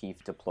see how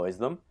Keefe deploys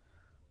them.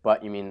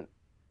 But, you mean,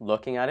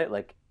 looking at it,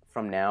 like,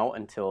 from now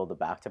until the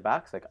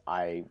back-to-backs, like,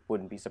 I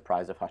wouldn't be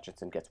surprised if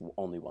Hutchinson gets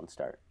only one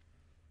start.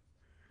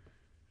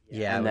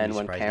 Yeah, And then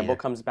when Campbell either.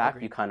 comes back,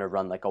 Agreed. you kind of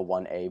run like a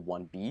 1A,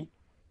 1B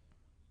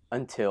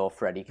until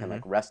Freddie can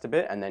like rest a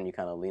bit, and then you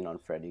kind of lean on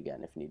Freddie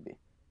again if need be.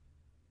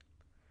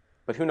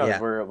 But who knows? Yeah,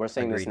 We're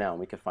saying this agreed. now, and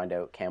we could find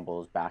out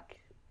Campbell's back,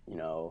 you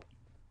know,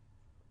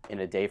 in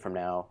a day from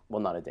now.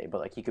 Well, not a day, but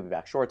like he could be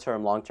back short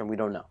term, long term. We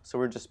don't know, so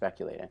we're just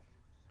speculating.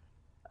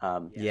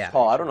 Yeah.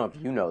 Paul, I don't know if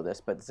you know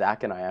this, but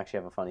Zach and I actually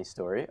have a funny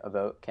story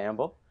about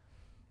Campbell.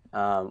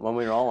 When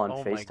we were all on Oh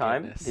my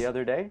FaceTime goodness. the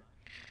other day,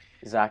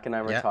 Zach and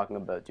I were Yeah. talking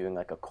about doing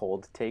like a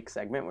cold take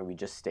segment where we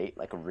just state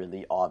like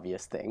really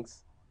obvious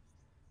things,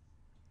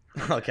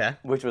 Okay.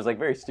 which was like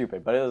very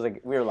stupid, but it was like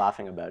we were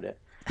laughing about it.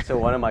 So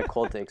one of my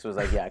cold takes was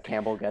like, yeah,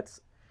 Campbell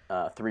gets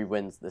 3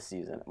 wins this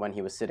season when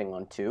he was sitting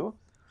on 2,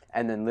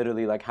 and then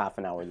literally like half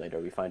an hour later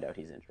we find out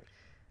he's injured.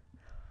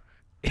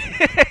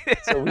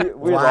 So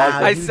we Wow, lost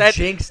I you said-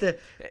 jinxed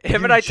it. Him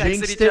You and I texted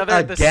jinxed each it other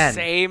at the again.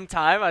 same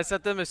time. I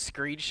sent them a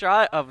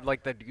screenshot of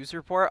like the news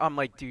report. I'm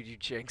like, dude, you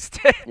jinxed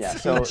it. Yeah, He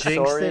so jinxed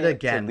sorry it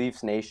again. to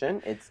Leafs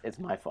Nation. It's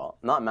my fault,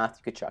 not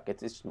Matthew Tkachuk.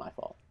 It's just my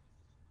fault.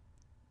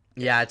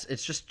 Yeah,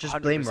 it's just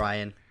blame 100%.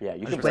 Ryan. Yeah,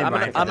 you can Just blame blame I'm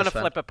Ryan gonna, for I'm this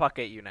gonna one. flip a puck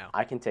at you now.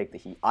 I can take the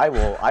heat. I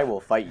will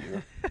fight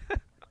you.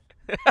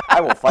 I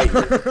will fight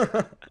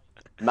you.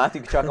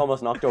 Matthew Tkachuk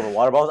almost knocked over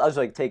water balls. I was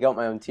like, take out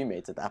my own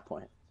teammates at that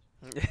point.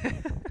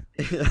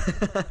 So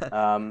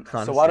why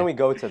Honestly. don't we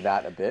go to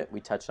that a bit?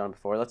 We touched on it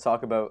before. Let's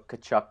talk about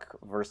Tkachuk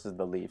versus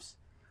the Leafs,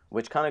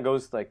 which kind of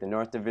goes to like the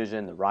North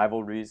Division, the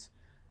rivalries.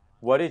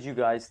 What did you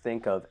guys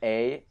think of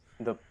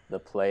the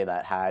play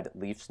that had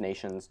Leafs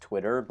Nation's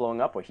Twitter blowing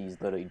up, where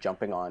he's literally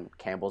jumping on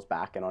Campbell's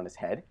back and on his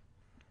head,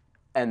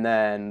 and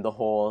then the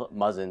whole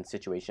Muzzin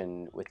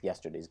situation with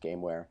yesterday's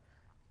game, where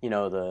you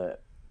know the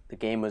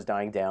game was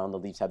dying down, the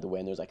Leafs had the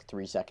win. There's like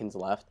 3 seconds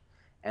left,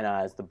 and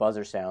as the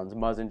buzzer sounds,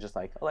 Muzzin just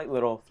like a light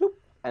little floop,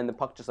 and the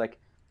puck just like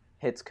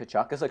hits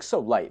Tkachuk. It's like so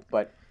light,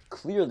 but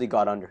clearly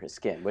got under his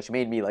skin, which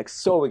made me like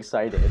so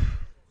excited.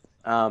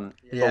 But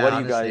Yeah, what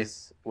do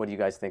honestly. you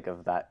guys think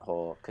of that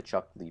whole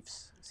Tkachuk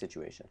Leafs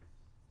situation?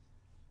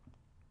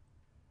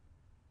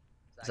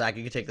 Zach,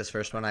 you can take this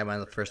first one. I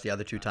went first the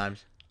other 2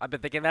 times. I've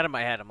been thinking that in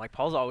my head. I'm like,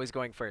 Paul's always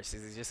going first.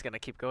 Is he just gonna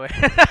keep going?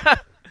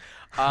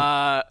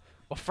 Well,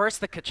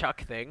 first the Kachuk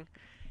thing.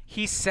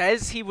 He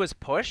says he was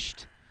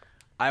pushed.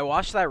 I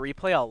watched that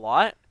replay a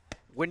lot.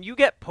 When you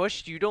get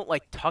pushed, you don't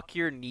like tuck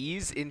your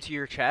knees into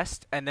your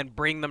chest and then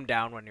bring them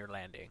down when you're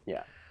landing.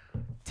 Yeah,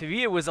 To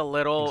me, it was a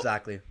little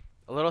Exactly.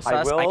 sus.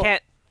 I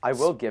can't I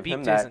will give speak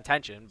him to his that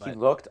intention, he but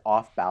looked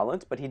off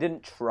balance, but he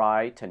didn't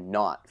try to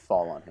not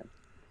fall on him.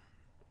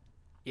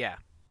 yeah.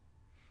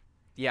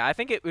 Yeah, I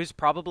think it was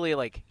probably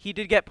like he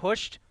did get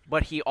pushed,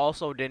 but he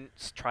also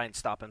didn't try and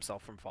stop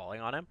himself from falling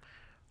on him.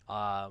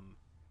 I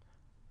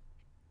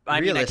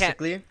mean, I can't.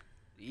 Realistically,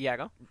 Yeah,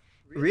 go.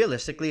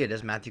 realistically, it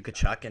is Matthew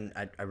Tkachuk, and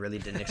I really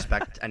didn't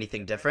expect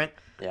anything different.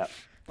 Yeah,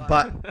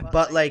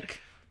 But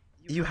like,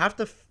 you have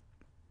to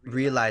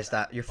realize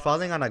that you're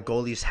falling on a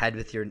goalie's head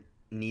with your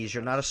knees.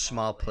 You're not a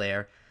small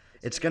player.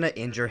 It's gonna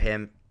injure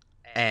him,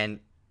 and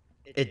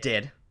it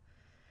did.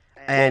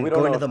 And well, we don't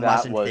going know to the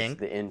if that Muzzin was thing,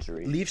 the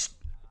injury Leafs.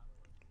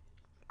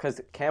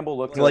 because Campbell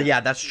looked. Well, like yeah,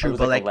 that's it true, was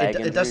but like like a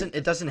leg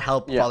it doesn't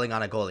help Yeah. falling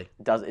on a goalie.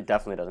 It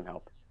definitely doesn't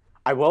help.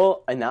 I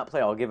will in that play.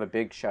 I'll give a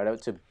big shout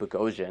out to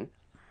Bogosian,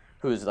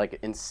 who's like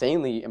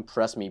insanely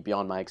impressed me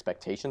beyond my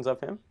expectations of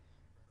him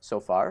so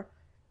far.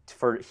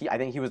 I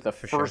think he was the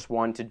sure. first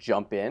one to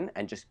jump in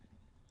and just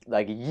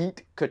like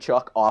yeet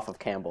Kachuk off of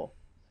Campbell,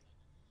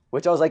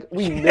 which I was like,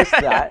 we missed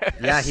that.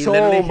 Yeah, he so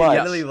literally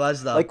much.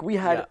 was though. Like we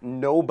had Yeah.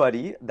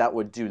 nobody that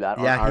would do that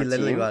on Yeah, our he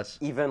literally team, was.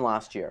 even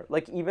last year.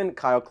 Like even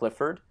Kyle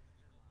Clifford,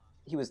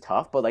 he was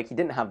tough, but like he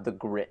didn't have the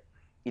grit.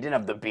 He didn't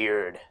have the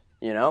beard,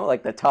 you know,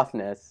 like the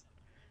toughness.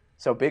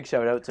 So big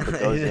shout out to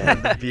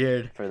Bogosian the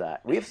beard. for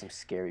that. We have some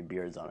scary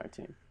beards on our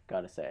team,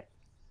 gotta say.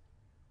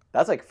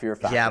 That's like fear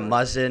factor. Yeah,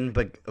 Muzzin,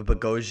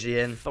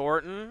 Bogosian,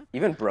 Thornton.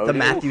 Even Brody. the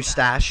Matthew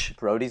stash.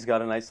 Brody's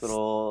got a nice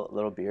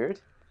little beard.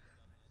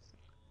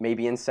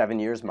 Maybe in 7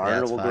 years, Marner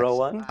that's will facts. grow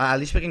one. At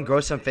least we can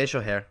grow some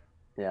facial hair.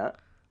 Yeah,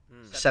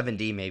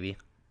 7D maybe.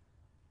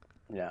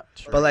 yeah.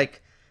 But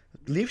like,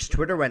 Leafs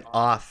Twitter went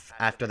off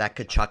after that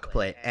Kachuk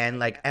play, and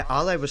like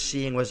all I was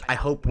seeing was, I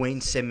hope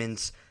Wayne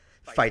Simmons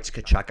fights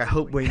Kachuk. I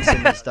hope Wayne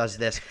Simmons does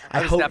this.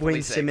 I was hope definitely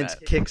Wayne saying Simmons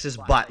that. kicks his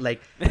butt.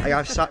 Like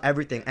I saw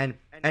everything,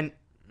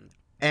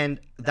 and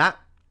that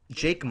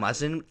Jake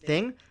Muzzin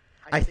thing,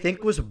 I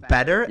think was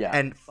better Yeah.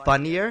 and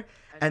funnier,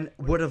 and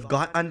would have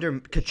got under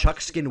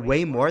Kachuk's skin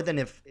way more than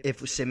if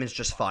Simmons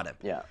just fought him.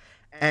 Yeah.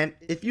 And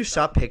if you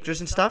saw pictures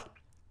and stuff,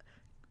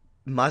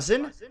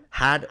 Muzzin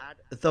had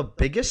the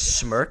biggest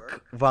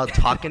smirk while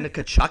talking to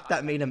Kachuk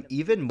that made him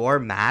even more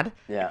mad.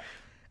 Yeah.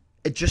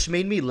 It just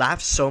made me laugh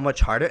so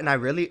much harder, and I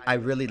really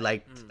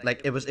liked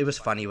it was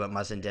funny what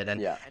Muzzin did, and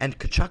Yeah. and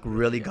Kachuk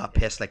really got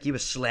pissed. Like he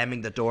was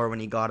slamming the door when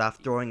he got off,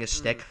 throwing his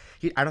stick.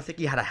 I don't think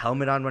he had a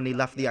helmet on when he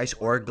left the ice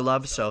or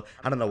gloves, so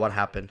I don't know what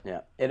happened.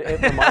 Yeah.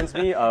 It reminds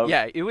me of.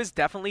 Yeah, it was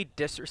definitely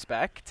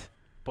disrespect,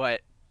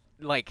 but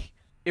like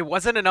it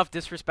wasn't enough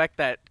disrespect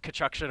that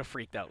Kachuk should have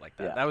freaked out like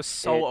that. Yeah. That was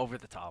so over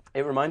the top.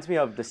 It reminds me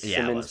of the Yeah,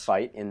 it Simmons was.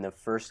 fight in the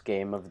first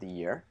game of the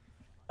year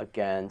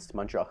against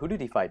Montreal. Who did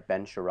he fight?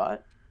 Ben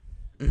Sherratt?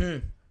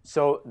 Mm-hmm.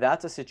 So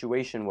that's a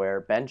situation where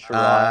Ben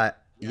Sherratt,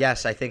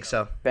 Yes, I think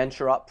so.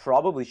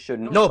 probably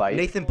shouldn't No, fight.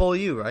 Nathan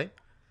Beaulieu, right?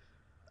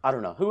 I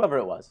don't know. Whoever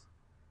it was.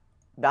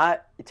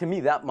 To me,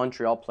 that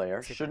Montreal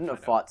player shouldn't have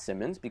fought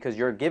Simmons because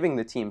you're giving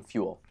the team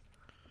fuel.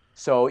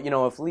 So,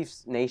 if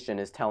Leafs Nation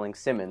is telling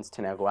Simmons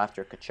to now go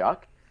after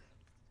Kachuk,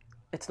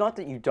 it's not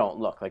that you don't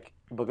look. Like,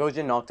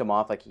 Bogosian knocked him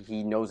off, like,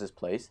 he knows his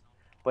place.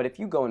 But if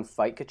you go and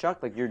fight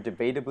Kachuk, like, you're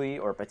debatably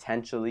or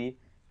potentially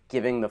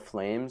giving the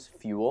Flames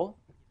fuel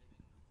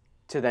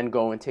to then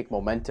go and take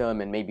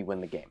momentum and maybe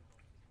win the game.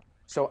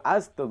 So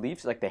as the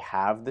Leafs, like, they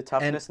have the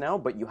toughness now,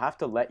 but you have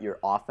to let your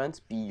offense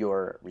be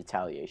your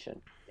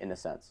retaliation, in a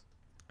sense.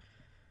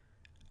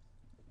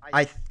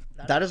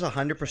 That is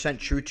 100%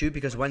 true too,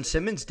 because when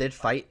Simmons did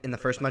fight in the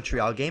first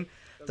Montreal game,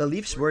 the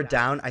Leafs were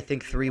down, I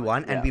think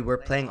 3-1, and Yeah. we were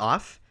playing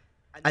off.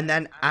 And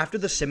then after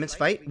the Simmons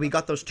fight, we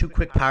got those 2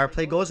 quick power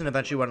play goals and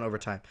eventually went in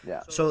overtime.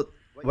 Yeah. So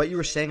what you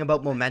were saying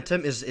about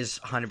momentum is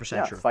 100%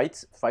 Yeah, true.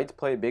 fights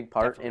play a big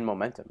part in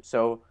momentum.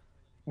 So,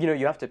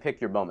 you have to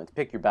pick your moments,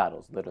 pick your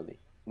battles, literally,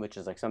 which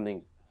is like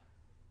something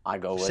I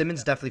go with.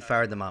 Simmons definitely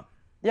fired them up.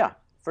 Yeah,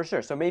 for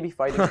sure. So maybe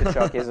fighting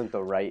Kachuk isn't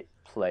the right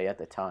play at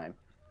the time.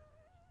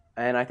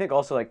 And I think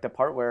also like the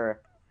part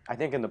where I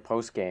think in the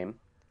post game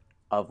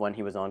of when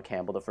he was on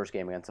Campbell, the first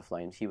game against the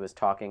Flames, he was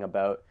talking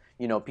about,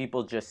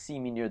 people just see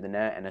me near the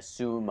net and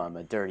assume I'm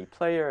a dirty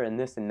player and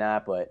this and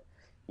that, but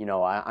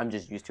I'm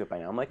just used to it by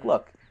now. I'm like,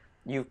 look,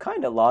 you've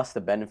kind of lost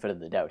the benefit of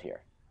the doubt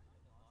here.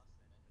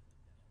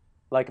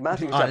 Like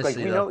Matthew Tkachuk, like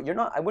Honestly, we though. know you're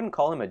not. I wouldn't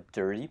call him a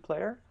dirty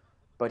player,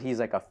 but he's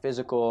like a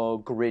physical,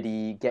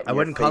 gritty, get. I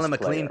wouldn't call him a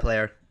clean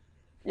player.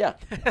 Yeah.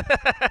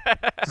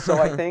 So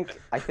I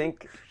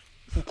think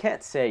he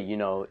can't say,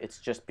 it's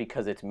just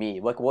because it's me.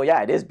 Like, well,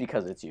 yeah, it is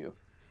because it's you.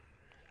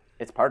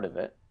 It's part of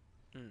it.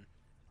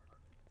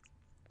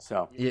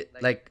 So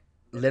Like,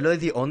 literally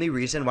the only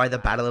reason why the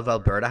Battle of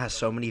Alberta has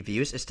so many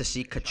views is to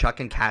see Kachuk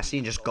and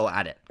Cassian just go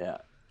at it. yeah,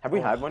 have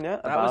we had one yet?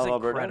 A That was Battle of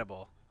Alberta?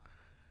 incredible.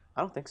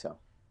 I don't think so.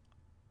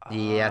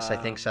 Yes, I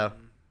think so.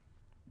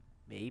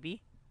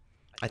 Maybe.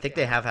 I think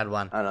they have had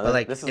one. I don't know, But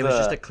like, this is it was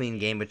just a- a clean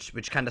game, which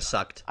kind of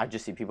sucked. I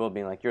just see people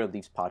being like, "You're a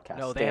Leafs podcast."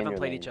 No, Stay they in haven't your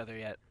played lane." each other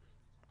yet.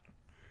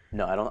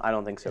 No, I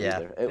don't think so Yeah.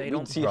 either. They We'd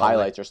don't see probably.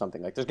 highlights or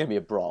something. Like, there's gonna be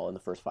a brawl in the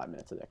first 5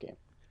 minutes of that game.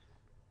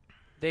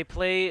 They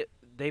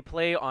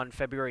play on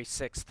February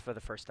 6th for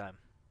the first time.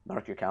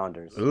 Mark your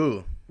calendars.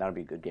 Ooh, That'll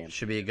be a good game.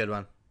 should be a good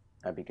one.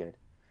 That'd be good.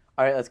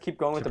 All right, let's keep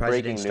going with the Surprised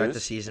you breaking didn't start news. the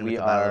season we with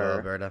the Battle of are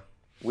Alberta.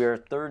 we're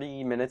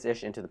 30 minutes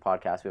ish into the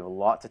podcast. We have a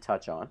lot to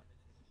touch on.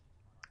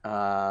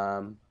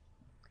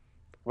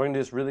 We're gonna do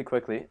this really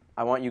quickly.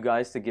 I want you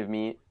guys to give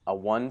me a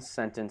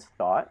 1-sentence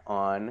thought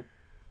on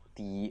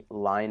the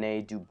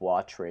Laine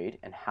Dubois trade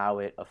and how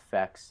it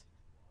affects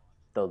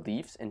the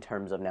Leafs in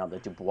terms of now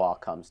that Dubois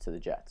comes to the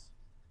Jets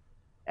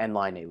and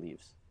Laine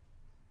leaves.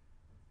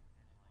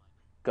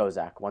 Go,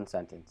 Zach. 1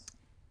 sentence.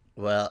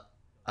 Well,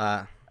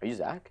 Are you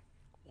Zach?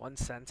 One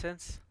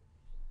sentence.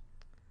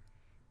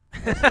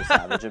 That's so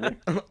savage of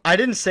me. I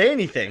didn't say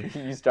anything.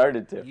 You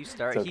started to. You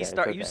start. It's okay, it's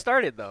okay. You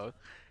started though.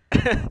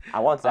 I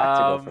want Zach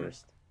to go Um,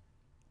 first.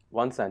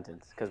 1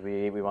 sentence, because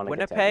we want to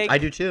get to Winnipeg- I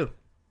do too.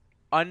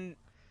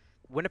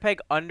 Winnipeg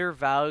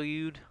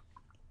undervalued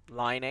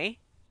Line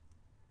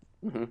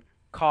Mm-hmm.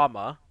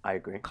 comma. I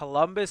agree.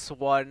 Columbus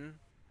won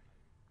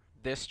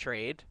this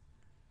trade,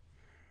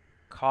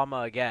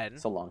 comma again.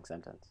 It's a long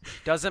sentence.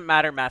 Doesn't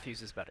matter.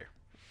 Matthews is better.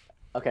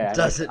 Okay. I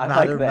Doesn't like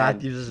matter. the end.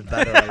 Matthews is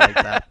better. I like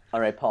that. All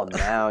right, Paul.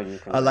 Now you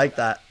can. I like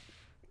that.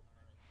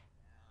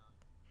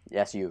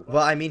 Yes, you.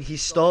 Well, I mean, he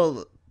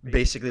stole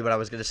basically what I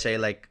was gonna say.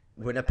 Like,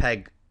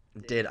 Winnipeg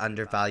did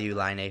undervalue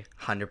Line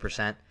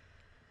 100%,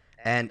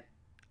 and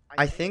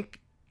I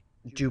think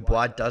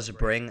Dubois does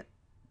bring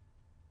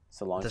It's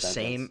a long the sentence.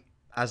 same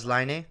as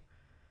Line,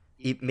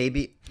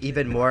 maybe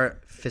even more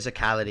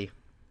physicality.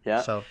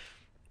 Yeah. So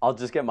I'll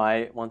just get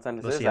my 1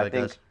 sentence. We'll see how I it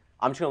think goes.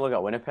 I'm just gonna look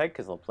at Winnipeg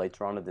because they'll play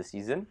Toronto this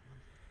season.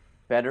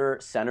 Better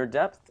center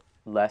depth,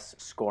 less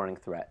scoring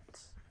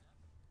threats.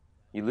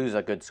 You lose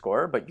a good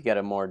scorer, but you get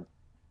a more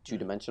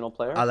two-dimensional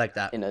player I like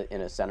that. in a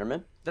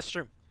centerman. That's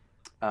true.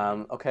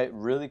 Okay,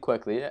 really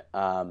quickly,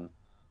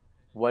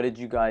 what did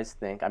you guys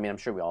think? I mean, I'm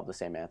sure we all have the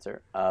same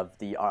answer of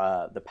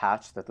the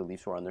patch that the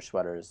Leafs wore on their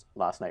sweaters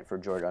last night for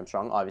George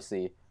Armstrong.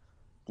 Obviously,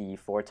 the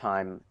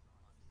 4-time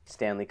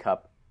Stanley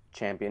Cup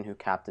champion who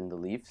captained the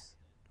Leafs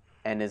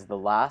and is the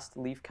last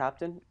Leaf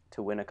captain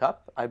to win a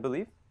cup, I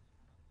believe.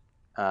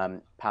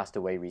 Passed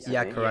away recently.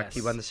 Yeah, correct. Yes.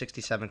 He won the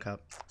 67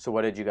 Cup. So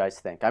what did you guys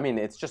think? I mean,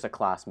 it's just a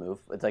class move.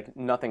 It's like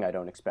nothing I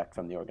don't expect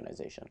from the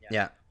organization.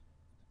 Yeah.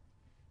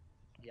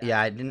 Yeah,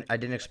 I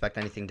didn't expect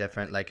anything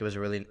different. Like it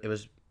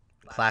was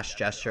class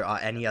gesture.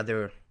 Any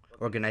other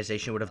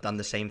organization would have done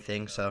the same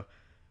thing. So,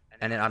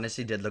 and it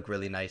honestly did look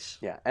really nice.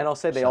 Yeah, and I'll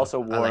say they So,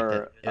 also I liked wore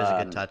it. It was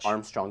a good touch.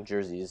 Armstrong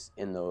jerseys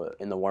in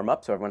the warm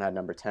up. So everyone had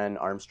number 10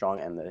 Armstrong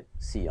and the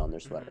C on their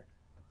sweater.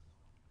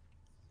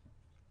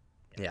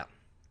 Yeah.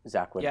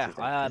 Zach, what did Yeah, you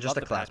think? I Just love a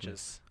the class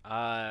patches.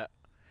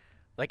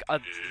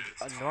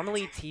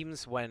 Normally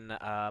teams when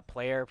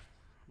player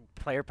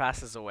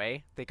passes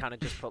away, they kind of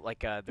just put like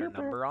their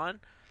number on.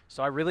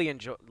 So I really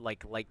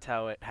liked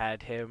how it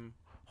had him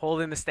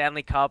holding the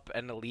Stanley Cup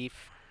and the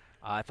Leaf.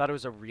 I thought it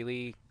was a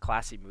really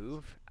classy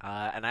move,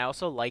 and I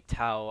also liked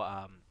how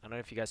I don't know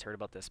if you guys heard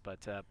about this, but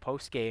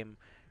post game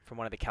from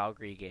one of the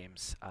Calgary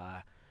games,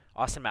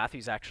 Austin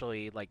Matthews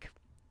actually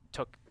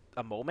took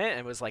a moment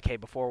and was like, "Hey,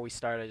 before we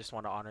start, I just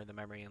want to honor the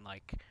memory and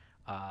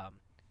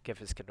give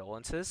his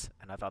condolences."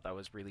 And I thought that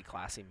was really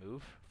classy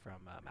move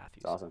from Matthews.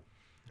 It's awesome.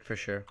 For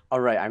sure. All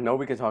right, I know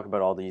we could talk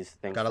about all these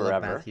things Gotta love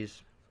forever,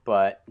 Matthews.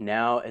 but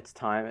now it's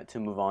time to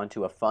move on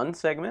to a fun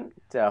segment.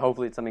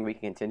 Hopefully, it's something we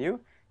can continue.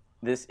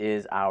 This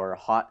is our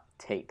hot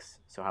takes,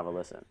 so have a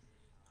listen.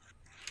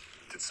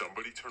 Did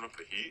somebody turn up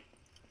the heat?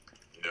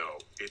 No,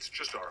 it's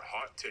just our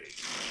hot take.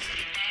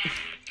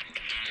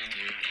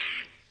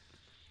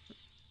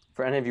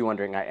 For any of you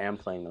wondering, I am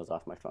playing those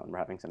off my phone. We're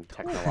having some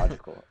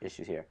technological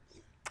issues here.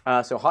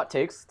 So hot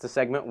takes, it's a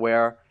segment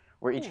where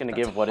we're each going to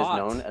that's give what is hot.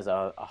 known as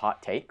a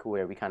hot take,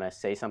 where we kind of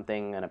say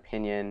something, an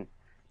opinion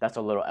that's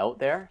a little out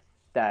there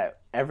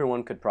that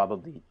everyone could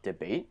probably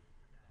debate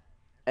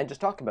and just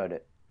talk about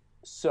it.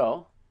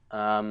 So,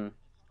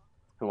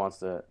 who wants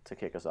to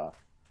kick us off?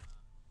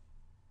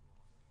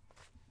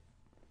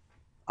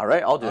 All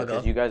right, I'll do I'll it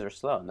because go. you guys are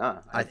slow. Nah,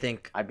 I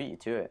think. I beat you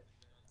to it.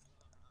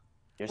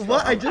 You're slow.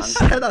 What? I I'm-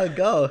 just I'm- said I'll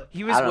go.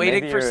 He I was don't know,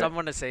 waiting maybe for your-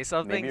 someone to say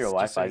something, maybe your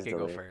just so he Wi-Fi's could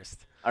go delayed.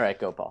 first. All right,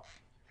 go, Paul.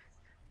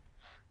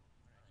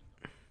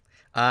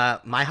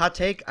 My hot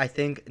take, I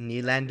think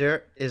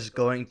Nylander is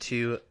going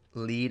to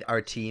lead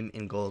our team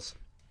in goals.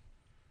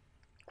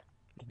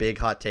 Big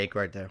hot take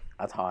right there.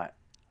 That's hot.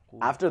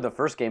 After the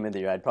first game of the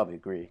year, I'd probably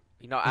agree.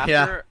 You know,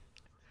 Yeah. after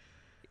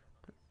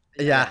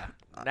Yeah.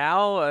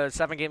 now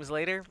 7 games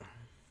later,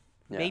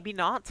 Yeah. maybe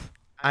not.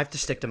 I have to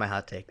stick to my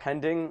hot take.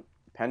 Pending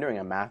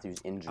a Matthews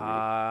injury,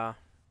 Uh,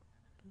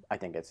 I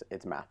think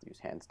it's Matthews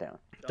hands down.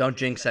 Don't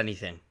jinx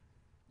anything.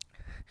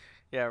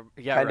 yeah,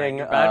 Pending, right.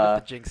 You're bad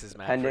with the jinxes,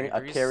 man. Pending for a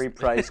injuries. Carey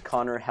Price,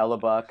 Connor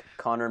Hellebuck,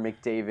 Connor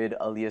McDavid,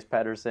 Elias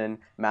Pettersson,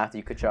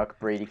 Matthew Tkachuk,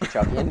 Brady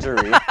Tkachuk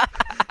injury.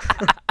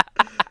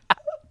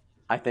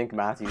 I think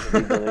Matthews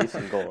leads the Leafs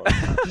in goals.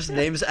 Just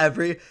names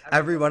every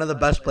one of the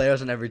best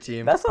players on every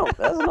team. That's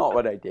not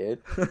what I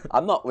did.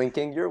 I'm not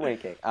winking. You're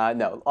winking.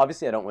 No,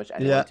 obviously I don't wish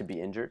anyone Yeah. to be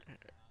injured.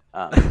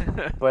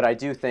 But I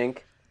do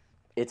think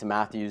it's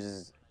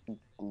Matthews'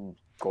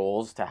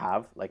 goals to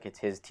have. Like, it's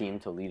his team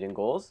to lead in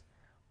goals.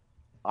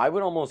 I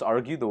would almost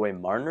argue the way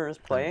Marner is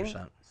playing,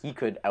 100%. he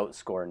could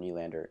outscore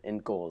Nylander in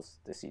goals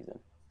this season.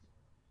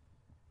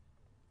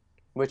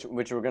 Which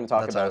we're going to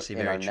talk That's about honestly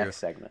in very our true. next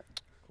segment.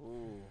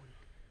 Ooh.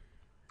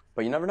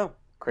 But you never know.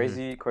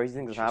 Crazy things happen,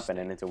 Interesting.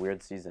 and it's a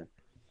weird season.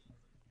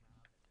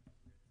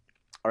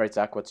 All right,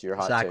 Zach, what's your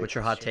hot Zach, take? what's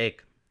your hot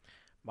take?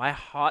 My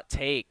hot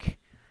take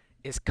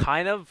is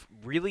kind of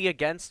really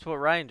against what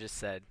Ryan just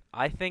said.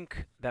 I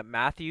think that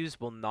Matthews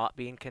will not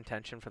be in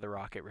contention for the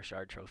Rocket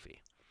Richard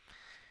Trophy.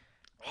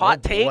 Hot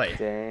Oh, take, boy.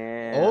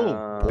 Damn.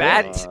 Oh, boy.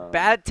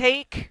 bad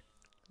take.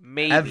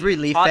 Maybe Every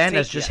Leaf Hot fan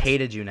has take, just yes.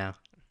 hated you now.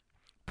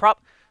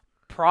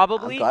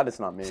 Probably. I'm glad it's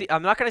not me. See,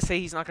 I'm not gonna say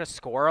he's not gonna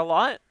score a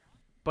lot,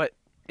 but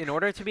in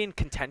order to be in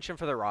contention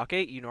for the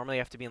Rocket, you normally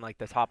have to be in like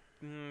the top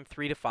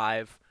 3 to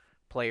 5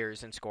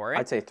 players in scoring.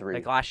 I'd say 3.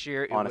 Like last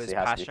year, it Honestly, it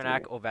was has to be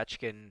Pasternak, 3.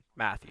 Ovechkin,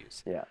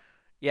 Matthews. Yeah.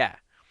 Yeah.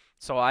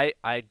 So I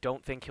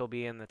don't think he'll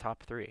be in the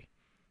top 3.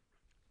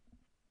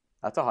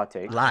 That's a hot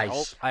take.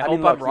 Lies. I mean, hope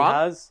look, I'm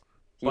wrong.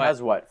 He but-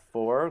 has what,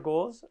 4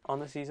 goals on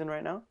the season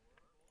right now?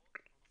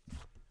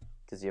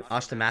 Does he have?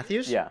 Austin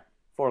Matthews? Yeah,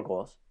 4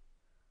 goals.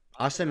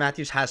 Austin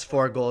Matthews has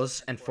 4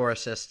 goals and 4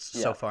 assists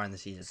Yeah. so far in the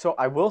season. So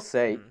I will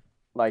say,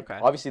 like, Okay.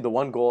 obviously the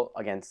one goal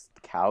against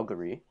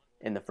Calgary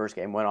in the first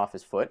game went off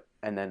his foot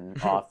and then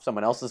off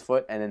someone else's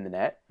foot and in the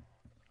net.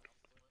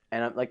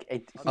 And I'm like,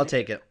 I'll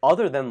take it.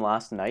 other than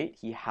last night,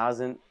 he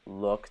hasn't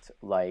looked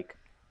like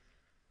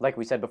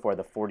we said before,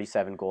 the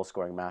 47 goal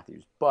scoring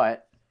Matthews.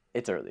 But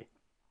it's early.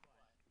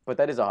 But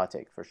that is a hot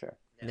take for sure.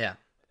 Yeah.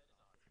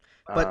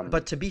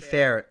 But to be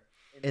fair,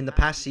 in the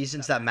past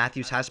seasons that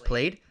Matthews has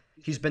played,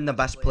 he's been the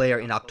best player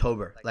in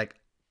October. Like,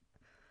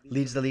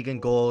 leads the league in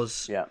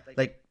goals. Yeah.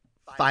 Like,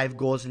 5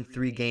 goals in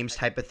 3 games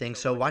type of thing.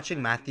 So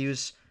watching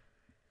Matthews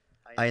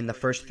in the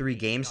first 3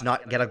 games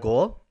not get a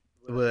goal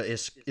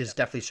is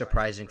definitely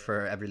surprising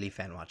for every Leaf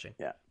fan watching.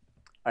 Yeah.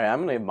 All right, I'm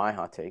going to give my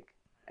hot take.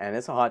 And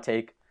it's a hot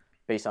take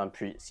based on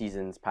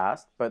seasons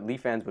past. But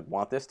Leaf fans would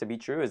want this to be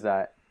true, is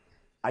that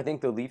I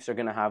think the Leafs are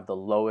going to have the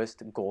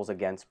lowest goals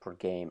against per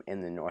game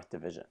in the North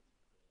Division.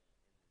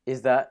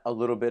 Is that a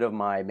little bit of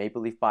my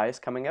Maple Leaf bias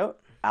coming out?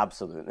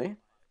 Absolutely.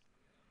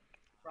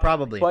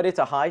 Probably. But it's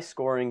a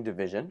high-scoring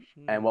division,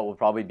 and what will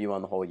probably be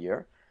one the whole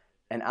year.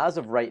 And as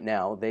of right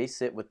now, they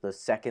sit with the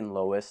second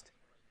lowest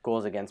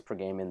goals against per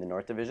game in the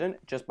North Division,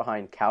 just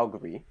behind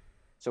Calgary.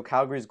 So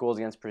Calgary's goals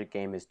against per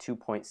game is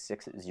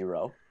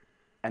 2.60,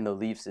 and the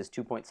Leafs is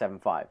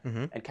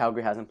 2.75. And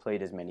Calgary hasn't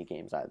played as many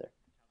games either.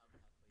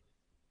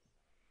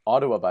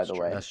 Ottawa, by the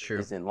way, That's true.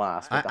 is in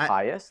last with the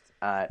highest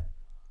at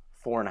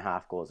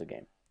 4.5 goals a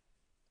game.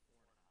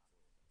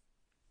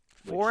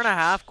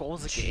 4.5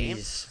 goals a game.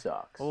 Jeez.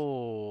 Sucks.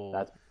 Oh,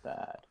 That's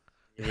bad.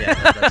 Yeah,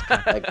 that's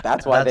kind of, Like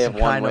that's why they have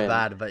one kind win. of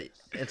bad, but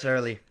it's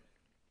early.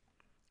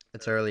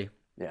 It's early.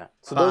 Yeah.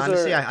 So But those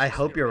honestly, are. I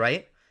hope you're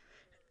right.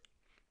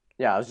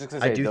 Yeah, I was just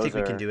gonna say. I do those think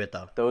we are- can do it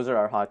though. Those are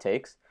our hot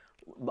takes.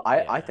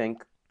 I Yeah.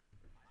 think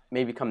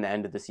maybe come the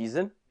end of the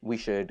season, we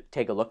should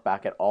take a look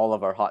back at all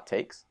of our hot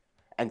takes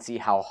and see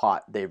how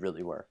hot they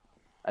really were.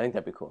 I think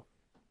that'd be cool.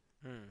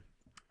 So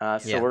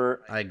Yeah,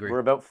 I agree. we're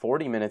about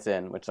 40 minutes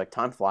in, which like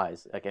time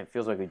flies. Like it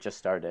feels like we just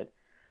started.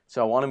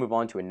 So I want to move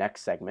on to a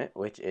next segment,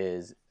 which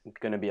is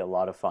going to be a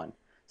lot of fun.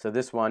 So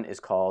this one is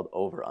called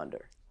Over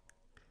Under.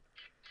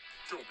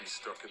 Don't be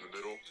stuck in the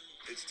middle.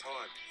 It's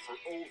time for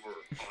over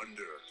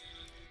under.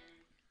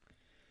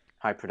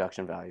 High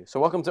production value. So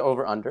welcome to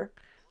Over Under.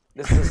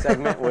 This is a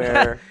segment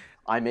where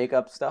I make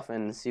up stuff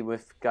and see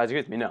if guys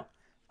agree with me. No.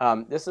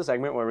 This is a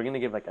segment where we're going to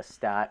give like a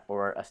stat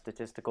or a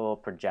statistical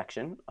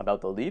projection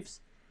about the Leafs,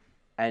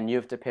 and you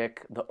have to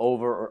pick the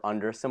over or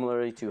under,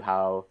 similarly to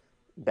how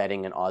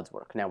betting and odds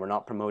work. Now, we're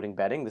not promoting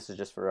betting. This is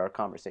just for our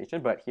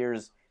conversation, but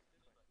here's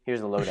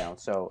the lowdown.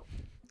 So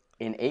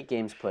in 8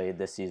 games played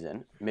this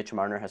season, Mitch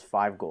Marner has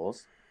 5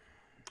 goals,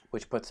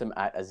 which puts him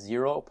at a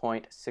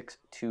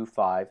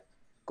 0.625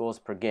 goals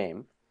per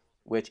game,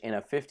 which in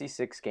a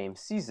 56-game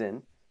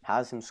season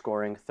has him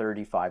scoring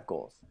 35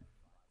 goals.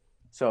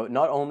 So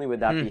not only would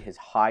that be his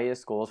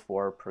highest goals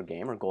for per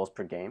game, or goals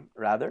per game,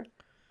 rather,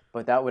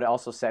 but that would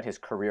also set his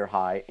career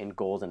high in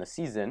goals in a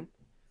season,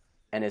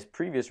 and his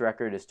previous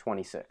record is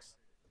 26.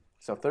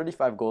 So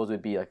 35 goals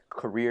would be a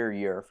career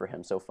year for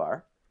him so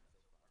far.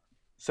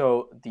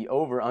 So the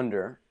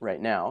over-under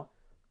right now,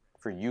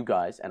 for you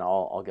guys, and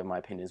I'll give my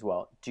opinion as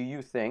well, do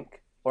you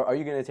think, or are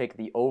you going to take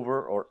the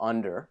over or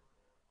under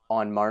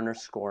on Marner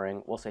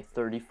scoring, we'll say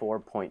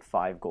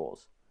 34.5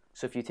 goals?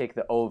 So if you take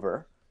the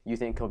over, you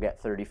think he'll get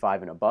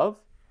 35 and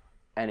above,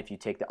 and if you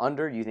take the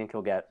under, you think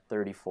he'll get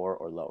 34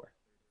 or lower.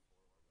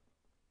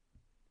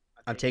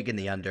 I'm taking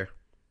the under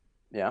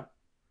Yeah?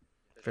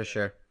 for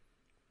sure.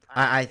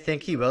 I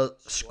think he will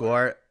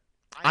score.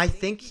 I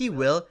think he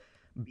will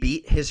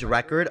beat his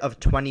record of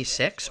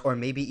 26 or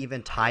maybe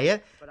even tie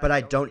it, but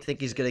I don't think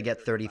he's going to get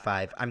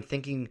 35. I'm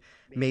thinking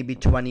maybe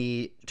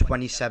 20,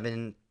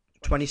 27,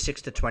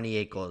 26 to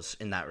 28 goals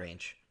in that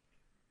range.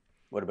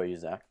 What about you,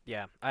 Zach?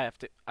 yeah. I have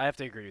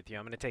to agree with you.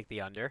 I'm going to take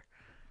the under.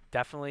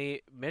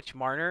 Definitely, Mitch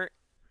Marner.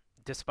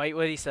 Despite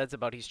what he says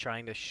about he's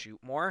trying to shoot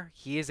more,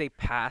 he is a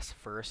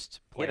pass-first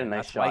He had player. a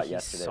nice That's why shot he's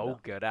yesterday, so though.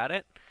 good at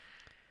it.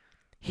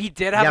 He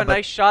did have Yeah, a but-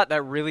 nice shot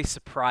that really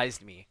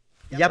surprised me.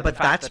 Yeah, the but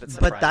fact that's that it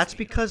but surprised that's me.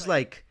 because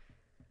like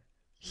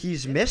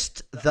he's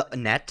missed the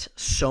net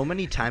so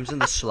many times in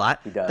the slot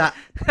He does. that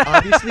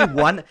obviously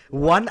one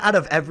out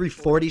of every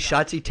 40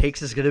 shots he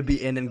takes is gonna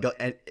be in and go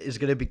and is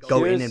gonna be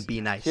go in and be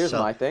nice. Here's So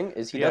my thing,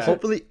 is he Yeah.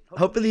 doesn't,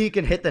 hopefully he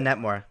can hit the net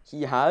more.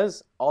 he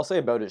has, I'll say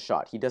about his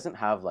shot, he doesn't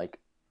have like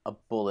a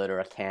bullet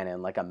or a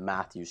cannon like a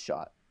Matthews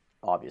shot,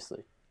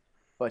 obviously.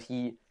 But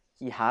he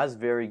has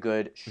very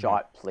good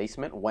shot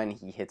placement when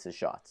he hits his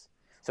shots.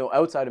 So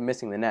outside of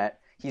missing the net,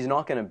 he's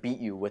not going to beat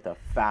you with a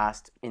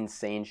fast,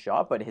 insane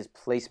shot, but his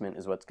placement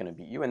is what's going to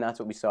beat you. And that's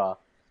what we saw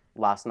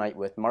last night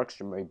with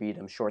Markstrom, where he beat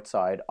him short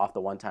side off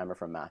the one-timer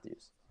from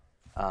Matthews.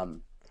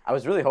 I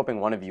was really hoping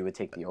one of you would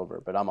take the over,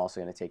 but I'm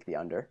also going to take the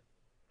under.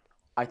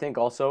 I think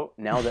also,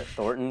 now that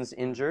Thornton's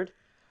injured,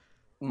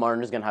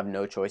 Marner's going to have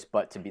no choice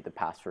but to be the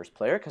pass-first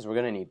player because we're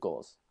going to need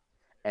goals.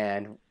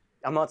 And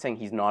I'm not saying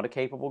he's not a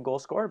capable goal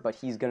scorer, but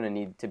he's going to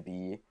need to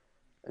be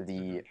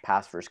the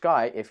pass-first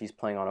guy if he's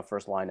playing on a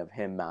first line of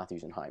him,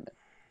 Matthews, and Hyman.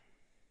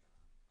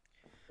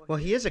 Well,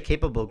 he is a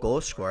capable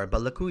goal scorer,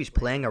 but look who he's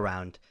playing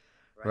around,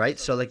 right?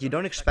 So like you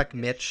don't expect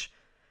Mitch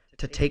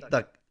to take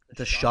the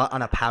shot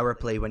on a power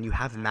play when you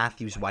have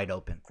Matthews wide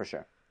open. For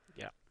sure.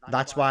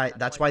 That's why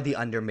the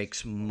under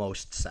makes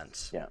most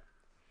sense. Yeah.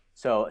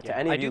 So to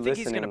any I of you do think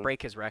listening, he's going to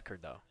break his record,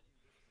 though.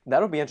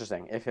 that'll be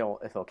interesting if he'll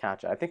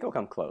catch it. I think he'll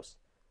come close.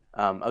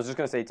 I was just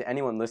going to say to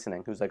anyone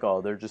listening who's like,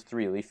 oh, they're just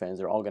 3 Leaf fans,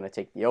 they're all going to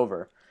take the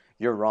over.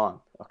 You're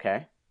wrong,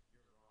 okay?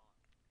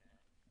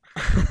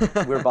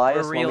 We're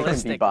biased We're when we can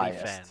realistic be Leaf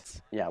biased.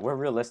 fans. Yeah, we're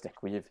realistic.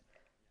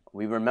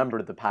 We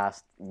remember the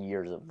past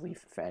years of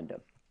Leaf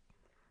fandom.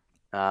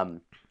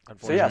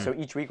 So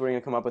each week we're going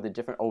to come up with a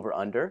different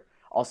over-under.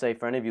 I'll say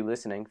for any of you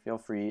listening, feel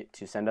free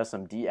to send us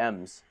some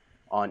DMs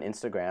on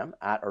Instagram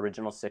at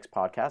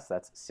Original6Podcast.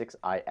 That's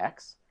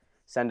 6IX.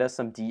 Send us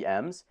some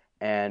DMs.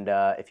 And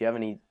if you have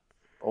any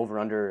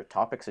over-under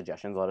topic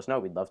suggestions, let us know.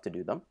 We'd love to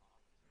do them.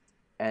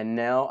 And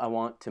now I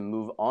want to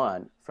move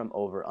on from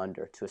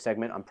over-under to a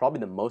segment I'm probably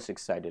the most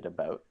excited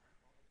about.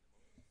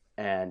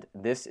 And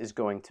this is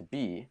going to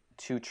be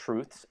Two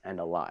Truths and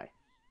a Lie.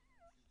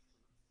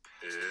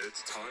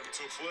 It's time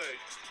to play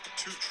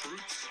Two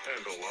Truths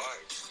and a Lie.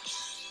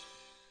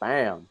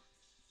 Bam.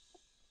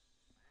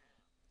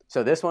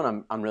 So this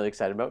one I'm really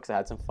excited about because I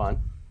had some fun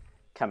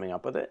coming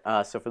up with it.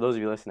 So for those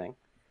of you listening,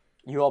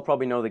 you all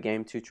probably know the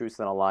game Two Truths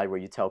and a Lie, where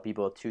you tell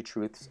people two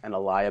truths and a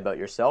lie about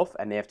yourself,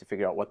 and they have to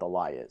figure out what the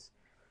lie is.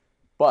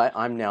 But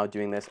I'm now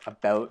doing this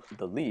about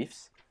the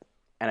Leafs,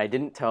 and I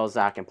didn't tell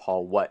Zach and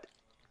Paul what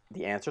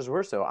the answers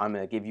were, so I'm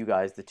going to give you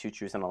guys the two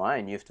truths and a lie,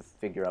 and you have to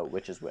figure out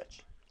which is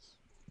which.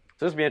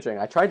 So this will be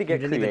interesting. I tried to get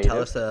creative. You didn't even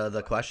tell us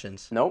the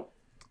questions. Nope.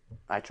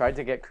 I tried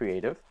to get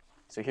creative.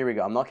 So here we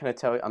go. I'm not going to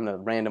tell you. I'm going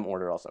to random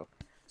order also.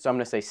 So I'm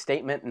going to say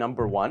statement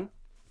number 1.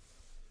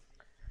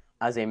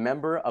 As a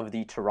member of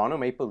the Toronto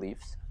Maple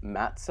Leafs,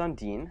 Matt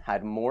Sundin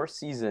had more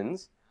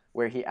seasons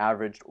where he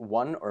averaged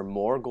 1 or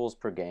more goals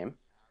per game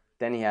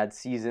than he had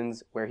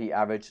seasons where he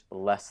averaged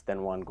less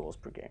than 1 goals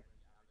per game.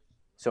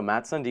 So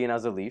Matt Sundin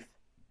as a Leaf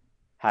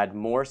had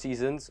more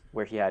seasons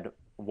where he had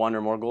 1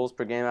 or more goals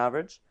per game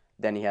average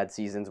than he had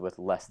seasons with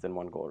less than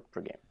 1 goal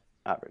per game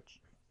average.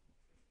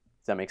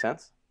 Does that make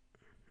sense?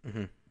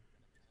 Mm-hmm.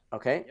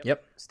 Okay.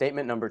 Yep.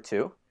 Statement number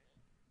 2.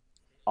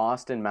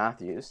 Auston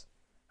Matthews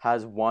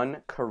has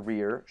 1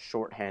 career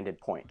shorthanded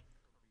point.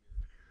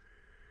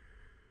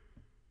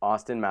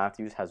 Auston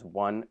Matthews has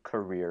 1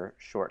 career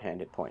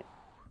shorthanded point.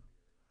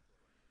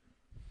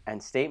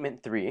 And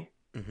statement 3.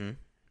 Mm-hmm.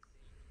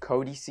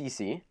 Cody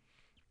Ceci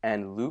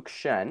and Luke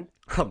Shen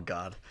Oh,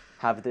 God.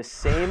 have the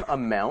same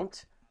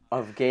amount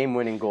of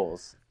game-winning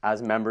goals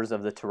as members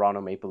of the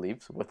Toronto Maple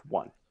Leafs with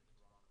 1.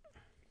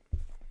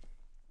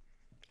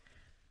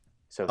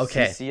 So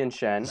Okay. Ceci and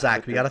Shen.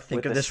 Zach, with we the- got to think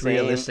with of the this same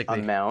realistically.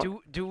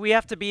 Amount. Do we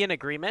have to be in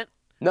agreement?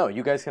 No,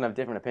 you guys can have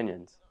different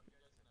opinions.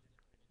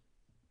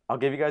 I'll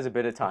give you guys a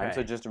bit of time,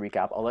 so Okay. just to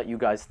recap, I'll let you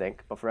guys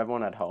think, but for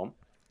everyone at home,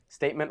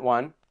 statement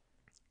 1,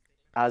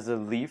 as a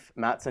Leaf,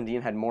 Matt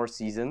Sundin had more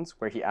seasons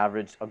where he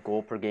averaged a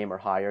goal per game or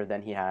higher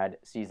than he had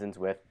seasons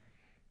with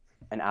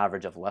an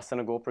average of less than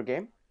a goal per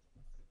game.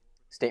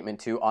 Statement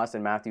 2,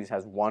 Auston Matthews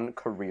has 1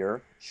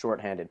 career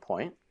shorthanded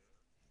point.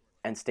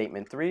 And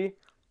statement 3,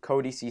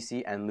 Cody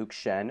Ceci and Luke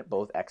Shen,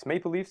 both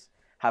ex-Maple Leafs,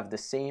 have the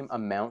same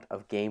amount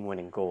of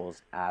game-winning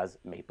goals as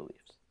Maple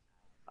Leafs.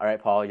 All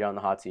right, Paul, you're on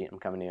the hot seat. I'm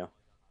coming to you.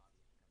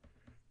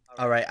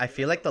 All right, I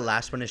feel like the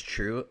last one is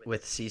true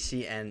with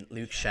Ceci and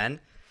Luke Shen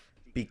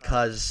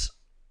because,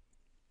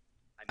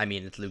 I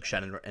mean, it's Luke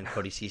Shen and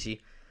Cody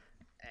Ceci.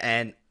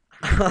 And,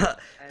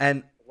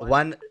 and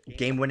 1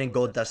 game-winning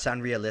goal does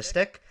sound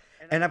realistic.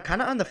 And I'm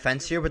kind of on the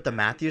fence here with the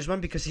Matthews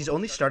one because he's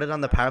only started on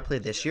the power play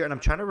this year, and I'm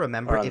trying to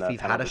remember Or on if the we've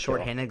had a penalty kill.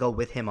 shorthanded goal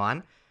with him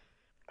on.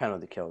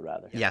 Penalty kill,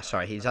 rather. Yeah,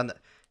 sorry, he's on the.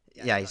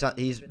 Yeah,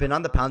 he's been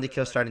on the penalty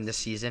kill starting this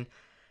season,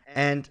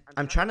 and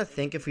I'm trying to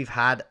think if we've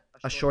had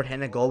a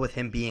shorthanded goal with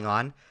him being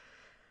on.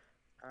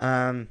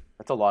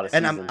 That's a lot of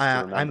And seasons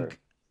to remember.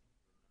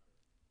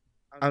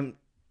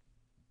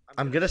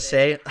 I'm gonna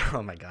say,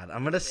 oh my God,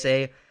 I'm gonna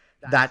say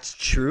that's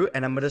true,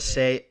 and I'm gonna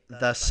say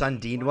the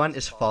Sundin one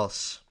is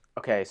false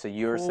Okay, so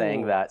you're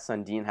saying Ooh. that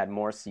Sundin had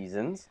more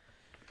seasons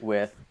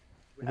with...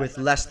 with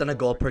less than a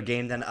goal per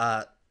game than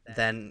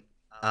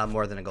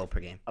more than a goal per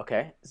game.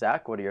 Okay,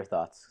 Zach, what are your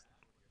thoughts?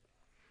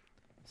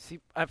 See,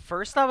 at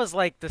first I was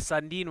like, the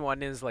Sundin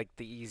one is like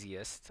the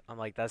easiest. I'm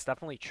like, that's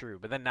definitely true.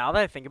 But then now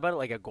that I think about it,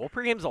 like a goal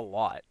per game's a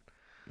lot.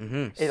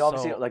 Mm-hmm. It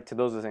obviously, So- like, to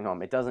those listening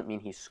home, it doesn't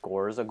mean he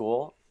scores a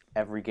goal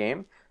every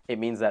game. It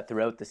means that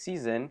throughout the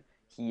season,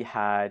 he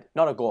had...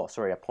 Not a goal,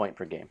 sorry, a point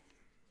per game.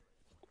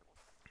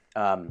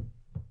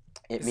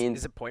 It means...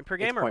 Is it point per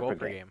it's game or point goal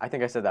per game? I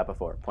think I said that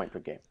before, point per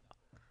game.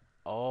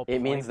 Oh,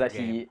 It means point that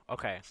per game.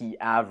 Okay. he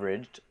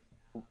averaged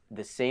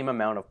the same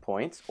amount of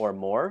points or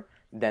more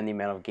than the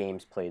amount of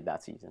games played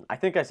that season. I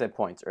think I said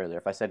points earlier.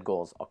 If I said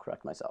goals, I'll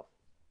correct myself.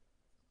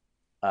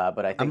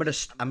 But I think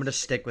I'm gonna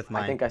stick with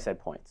mine. I think I said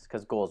points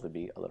because goals would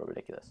be a little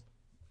ridiculous.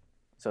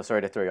 So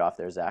sorry to throw you off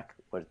there, Zach.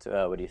 What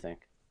do you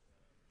think?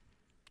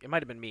 It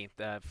might have been me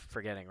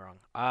forgetting wrong.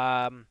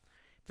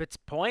 If it's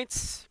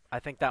points, I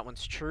think that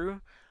one's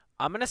true.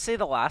 I'm gonna say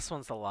the last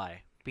one's a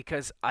lie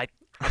because I'm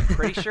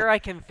pretty sure I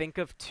can think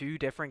of 2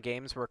 different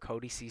games where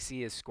Cody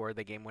Ceci has scored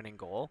the game-winning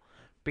goal,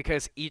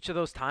 because each of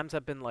those times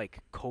I've been like,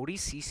 Cody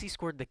Ceci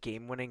scored the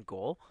game-winning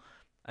goal,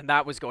 and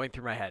that was going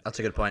through my head. That's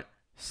a good point.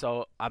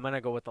 So I'm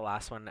gonna go with the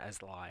last one as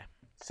the lie.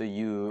 So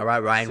you... All right,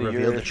 Ryan, so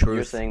reveal you're- the truth.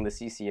 You're saying the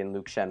CC and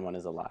Luke Shen one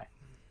is a lie.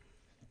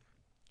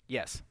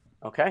 Yes.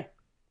 Okay.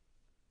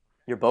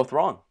 You're both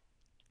wrong.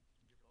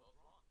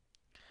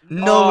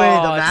 No way,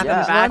 the Oh, it's Matthews Yeah.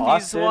 one? Matthews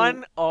Austin-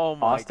 one? Oh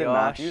my Austin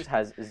gosh. Matthews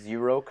has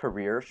 0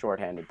 career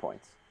shorthanded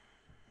points.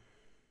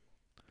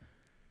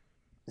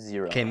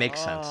 0. Okay, makes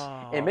sense.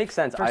 It makes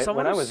sense. For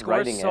someone When I who was scores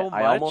writing so it,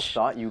 I almost much-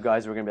 thought you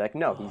guys were going to be like,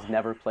 no, he's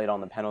never played on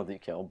the penalty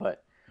kill.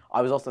 But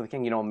I was also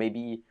thinking,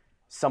 maybe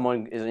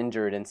someone is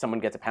injured and someone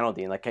gets a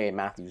penalty and like, hey,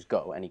 Matthews,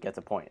 go, and he gets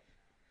a point.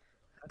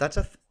 That's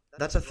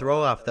a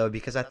throw off though,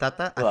 because I thought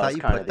Well, you that's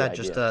kinda put the that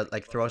just idea. to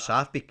like throw us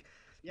off.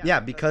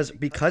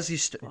 Because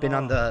he's been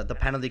on the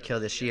penalty kill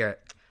this year.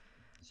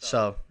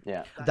 So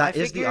Yeah. that I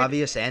is the figured-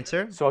 obvious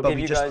answer, So I'll but give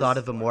we you just guys- thought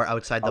of a more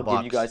outside the I'll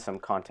box. give you guys some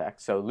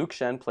context. So Luke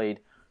Shen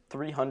played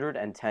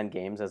 310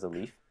 games as a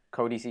Leaf.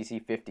 Cody Ceci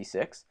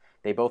 56.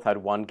 They both had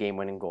 1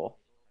 game-winning goal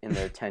in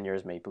their 10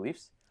 years Maple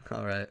Leafs.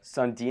 All right.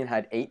 Sundin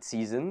had 8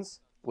 seasons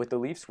with the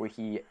Leafs where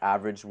he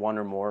averaged 1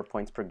 or more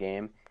points per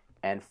game,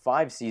 and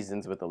 5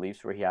 seasons with the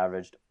Leafs where he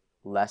averaged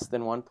less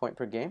than 1 point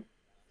per game.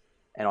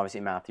 And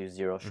obviously Matthews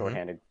 0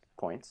 shorthanded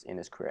points in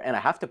his career. And I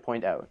have to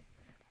point out,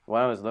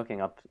 when I was looking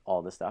up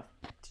all this stuff,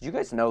 did you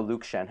guys know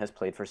Luke Shen has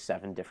played for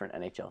 7 different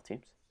NHL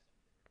teams?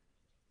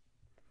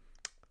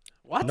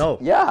 What? No.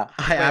 Yeah.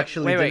 I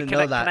actually wait, didn't can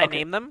know I, that. Can I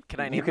name them? Can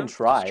I You name can them?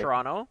 try.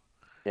 Toronto,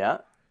 Yeah.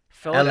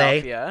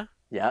 Philadelphia,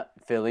 Yeah.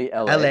 Philly,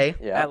 LA. LA.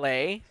 Yeah.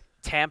 LA,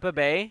 Tampa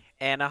Bay,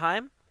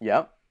 Anaheim.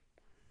 Yep.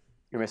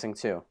 You're missing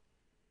 2.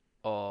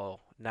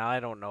 Oh, now I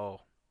don't know.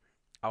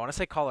 I want to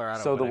say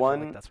Colorado. So but the I feel one,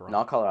 like that's wrong.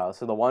 not Colorado.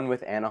 So the one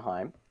with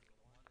Anaheim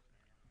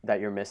that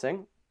you're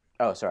missing.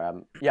 Oh,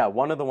 sorry. Yeah,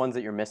 one of the ones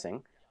that you're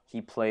missing.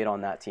 He played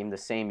on that team the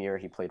same year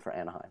he played for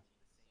Anaheim.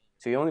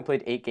 So he only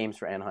played 8 games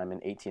for Anaheim in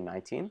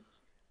 18-19,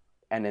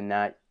 and in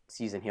that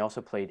season he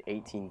also played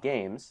 18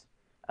 games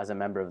as a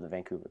member of the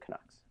Vancouver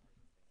Canucks.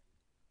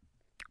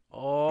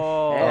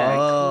 Oh, Yeah.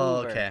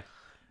 Oh, Vancouver. okay.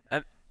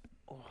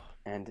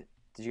 And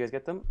did you guys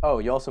get them? Oh,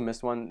 you also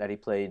missed one that he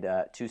played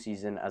 2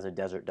 seasons as a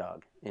desert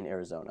dog in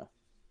Arizona.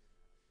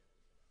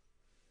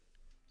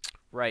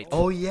 Right.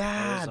 Oh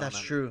yeah, Arizona. that's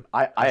true.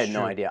 I had That's no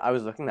true. idea. I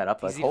was looking that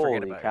up. Like, Easy to forget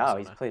holy about cow,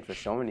 Arizona. he's played for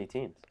so many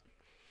teams.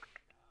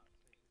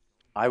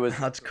 I was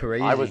That's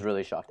crazy. I was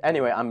really shocked.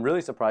 Anyway, I'm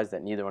really surprised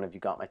that neither one of you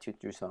got my tooth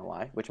juice on a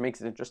lie, which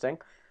makes it interesting.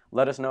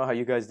 Let us know how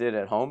you guys did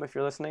at home if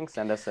you're listening.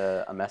 Send us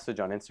a message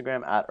on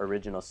Instagram at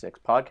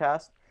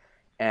Original6Podcast.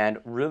 And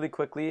really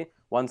quickly,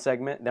 one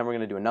segment, then we're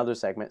going to do another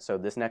segment. So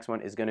this next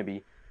one is going to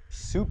be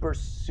super,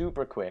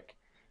 super quick.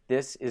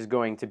 This is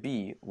going to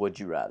be Would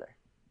You Rather.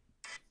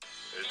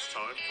 It's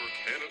time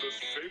for Canada's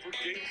favorite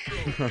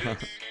game show.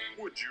 It's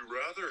Would You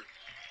Rather?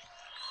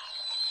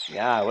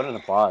 Yeah, what an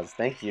applause.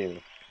 Thank you.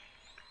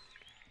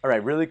 All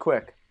right, really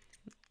quick.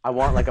 I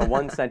want like a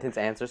 1-sentence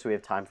answer so we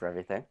have time for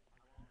everything.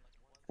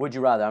 Would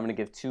you rather? I'm going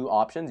to give 2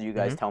 options. You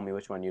guys tell me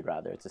which one you'd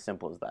rather. It's as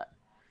simple as that.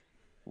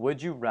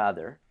 Would you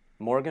rather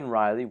Morgan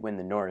Riley win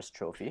the Norris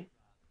Trophy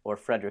or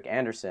Frederik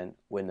Andersen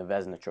win the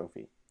Vezina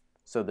Trophy?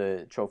 So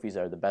the trophies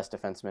are the best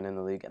defenseman in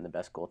the league and the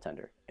best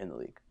goaltender in the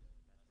league.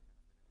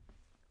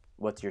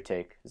 What's your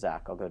take,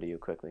 Zach? I'll go to you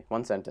quickly.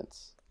 1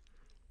 sentence.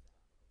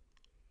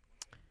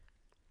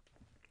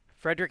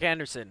 Frederik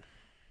Andersen,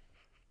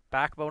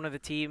 backbone of the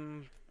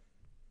team.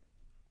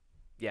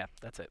 Yeah,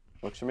 that's it.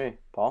 Works for me.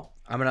 Paul?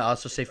 I'm gonna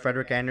also say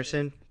Frederik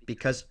Andersen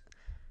because,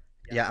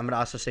 yeah, I'm gonna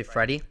also say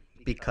Freddie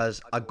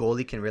because a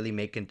goalie can really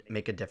make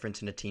a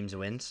difference in a team's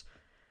wins.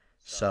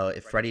 So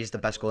if Freddie is the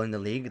best goalie in the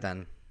league,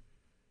 then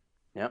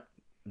Yep.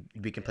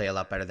 we can play a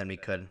lot better than we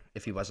could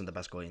if he wasn't the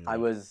best goalie in the I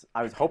league. was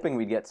hoping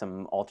we'd get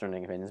some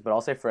alternating opinions, but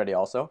I'll say Freddie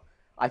also.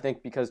 I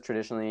think because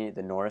traditionally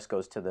the Norris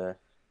goes to the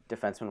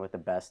defenseman with the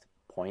best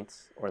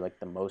points or like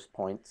the most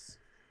points,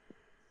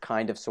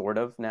 kind of sort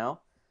of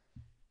now,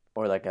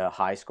 or like a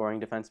high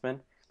scoring defenseman.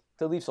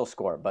 The Leafs will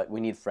score, but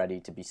we need Freddie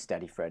to be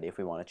steady Freddie if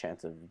we want a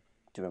chance of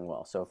doing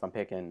well. So if I'm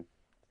picking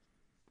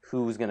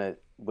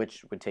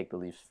which would take the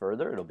Leafs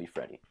further, it'll be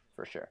Freddie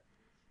for sure.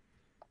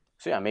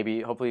 So yeah,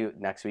 maybe hopefully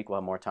next week we'll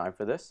have more time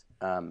for this.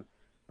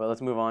 But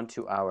let's move on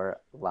to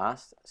our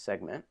last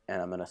segment,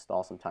 and I'm going to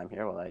stall some time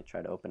here while I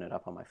try to open it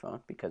up on my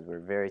phone because we're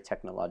very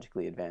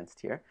technologically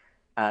advanced here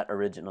at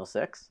Original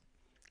 6.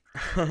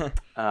 We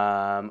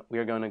are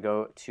going to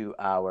go to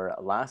our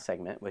last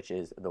segment, which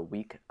is the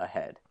week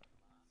ahead.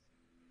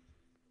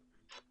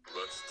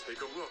 Let's take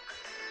a look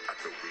at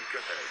the week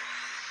ahead.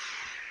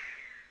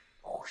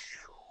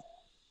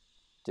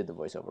 Did the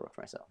voiceover work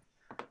for myself.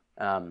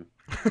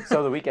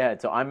 So the week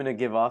ahead. So I'm going to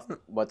give off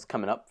what's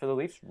coming up for the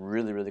Leafs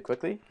really, really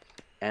quickly.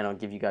 And I'll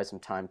give you guys some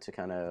time to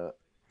kind of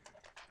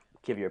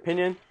give your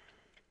opinion.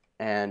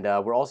 And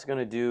we're also going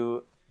to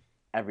do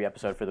every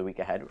episode for the week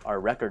ahead, our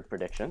record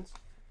predictions.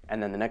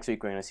 And then the next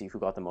week, we're going to see who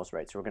got the most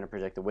right. So we're going to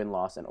predict the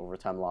win-loss and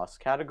overtime loss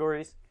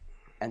categories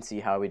and see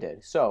how we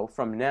did. So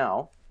from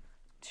now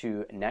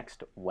to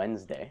next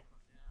Wednesday,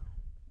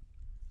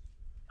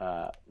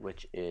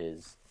 which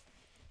is,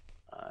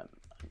 I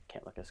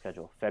can't look at the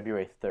schedule,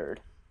 February 3rd.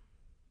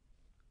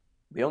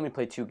 We only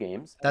play 2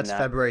 games. That's and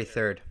February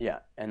 3rd. Yeah,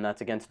 and that's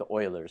against the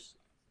Oilers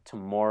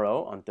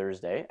tomorrow on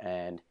Thursday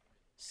and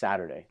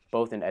Saturday,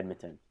 both in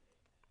Edmonton.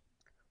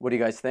 What do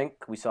you guys think?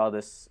 We saw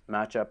this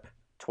matchup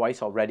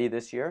twice already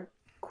this year.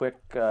 quick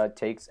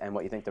takes and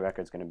what you think the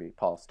record's going to be.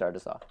 Paul, start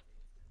us off.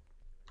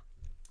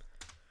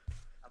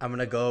 I'm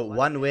gonna go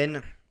 1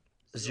 win,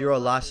 0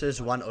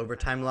 losses, 1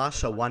 overtime loss,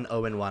 so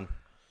 1-0-1.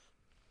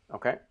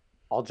 Okay.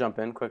 I'll jump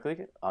in quickly.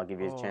 I'll give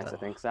you a chance to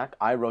think, Zach.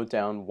 I wrote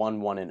down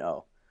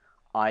 1-1-0.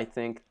 I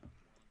think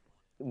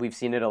we've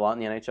seen it a lot in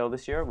the NHL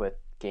this year with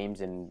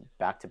games in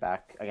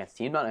back-to-back against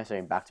teams, not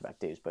necessarily in back-to-back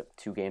days, but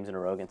 2 games in a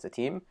row against a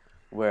team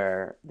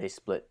where they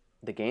split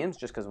the games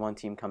just because one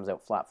team comes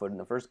out flat-footed in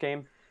the first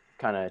game,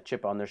 kind of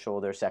chip on their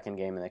shoulder, second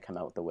game, and they come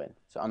out with the win.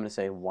 So I'm going to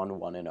say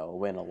 1-1-0, a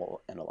win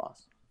and a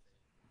loss.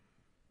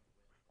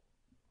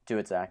 Do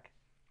it, Zach.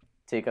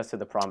 Take us to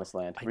the promised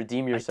land.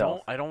 Redeem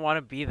yourself. I don't want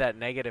to be that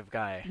negative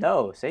guy.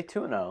 No, say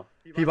 2-0.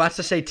 He wants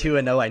to say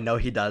 2-0. I know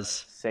he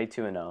does. Say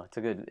 2-0.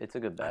 It's a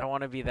good bet. I don't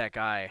want to be that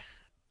guy.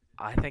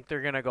 I think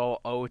they're gonna go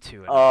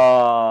 0-2. Oh.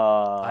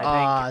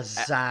 Ah, I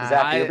Zach.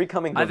 Zach, you're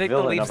becoming the I think the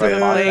villain Leafs of our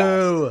are playing-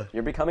 podcast.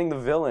 You're becoming the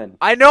villain.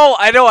 I know.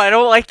 I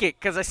don't like it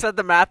because I said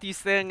the Matthews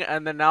thing,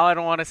 and then now I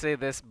don't want to say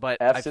this, but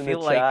F's I in feel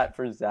the like chat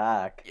for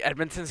Zach.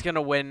 Edmonton's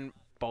gonna win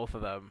both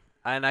of them,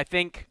 and I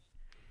think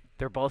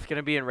they're both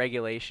gonna be in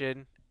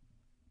regulation.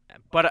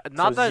 But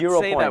not So that 0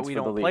 say that points we for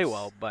the don't play Leafs.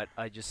 well, but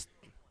I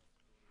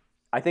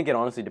think it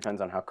honestly depends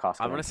on how Koskinen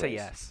I'm gonna say plays.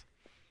 yes.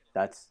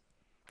 That's,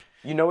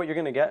 you know what you're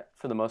gonna get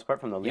for the most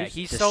part from the Yeah, Leafs.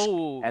 he's Dis-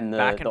 so and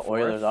back the and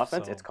forth, Oilers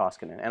offense, so- it's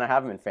Koskinen, and I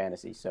have him in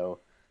fantasy. So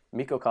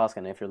Mikko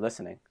Koskinen, if you're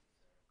listening,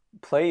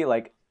 play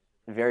like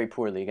very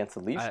poorly against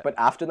the Leafs, but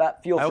after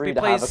that, feel I hope free he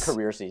to have a plays-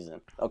 career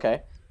season.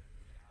 Okay.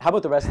 How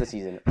about the rest of the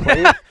season?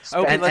 Play I hope he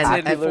lets in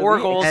spectacularly 4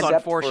 goals on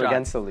except 4 for shots.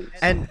 against the Leafs.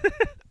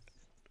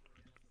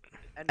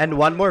 And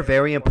one more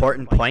very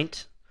important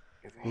point.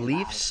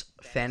 Leafs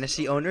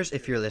fantasy owners,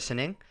 if you're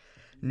listening,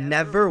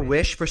 never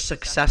wish for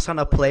success on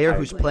a player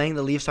who's playing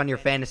the Leafs on your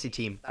fantasy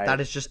team. That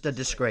is just a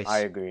disgrace. I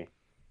agree.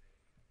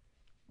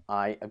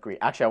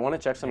 Actually, I want to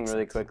check something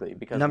really quickly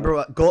because Number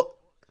one, goal.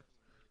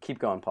 Keep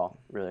going, Paul.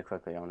 Really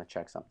quickly, I want to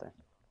check something.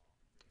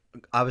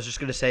 I was just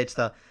gonna say it's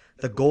the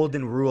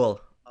golden rule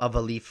of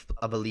a Leaf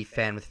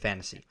fan with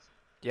fantasy.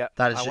 Yeah,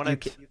 That is I just, wanna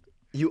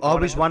you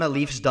always want a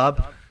Leafs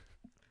dub,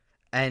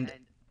 and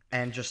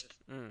just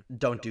Mm.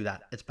 don't do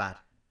that. It's bad.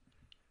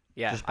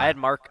 Yeah, Just I had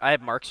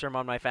Markstrom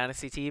on my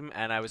fantasy team,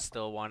 and I was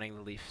still wanting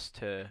the Leafs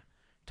to.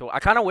 I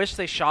kind of wish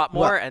they shot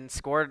more What? and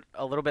scored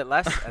a little bit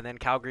less, and then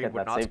Calgary Get would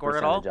that not save score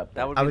at all. percentage up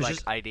That there. would I be was like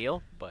just-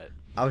 ideal, but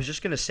I was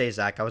just gonna say,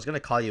 Zach, I was gonna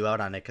call you out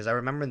on it because I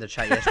remember in the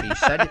chat yesterday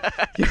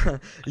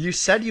you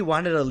said you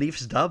wanted a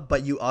Leafs dub,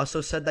 but you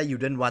also said that you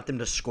didn't want them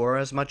to score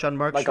as much on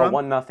Markstrom. Like a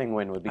 1-0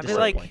 win would be I great. feel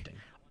like- Disappointing.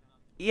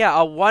 yeah,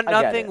 a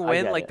 1-0 I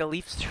win. get Like it. the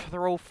Leafs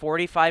throw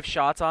 45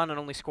 shots on and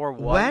only score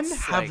When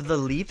once. have like, the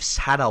Leafs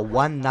had a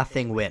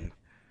 1-0 win?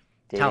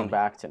 tell dating me.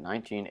 back to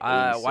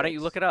 1986. why don't you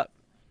look it up?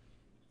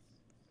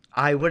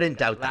 I wouldn't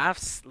doubt that.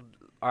 Laughs.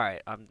 All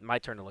right, my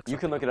turn to look. You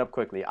can something look up. it up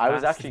quickly. I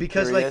was That's- actually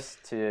Because, curious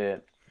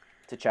to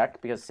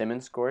check because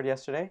Simmons scored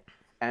yesterday,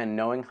 and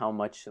knowing how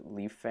much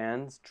Leaf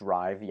fans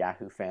drive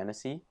Yahoo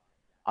Fantasy,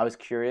 I was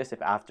curious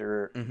if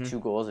after 2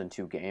 goals in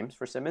 2 games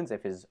for Simmons,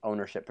 if his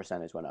ownership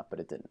percentage went up, but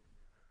it didn't.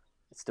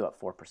 It's still at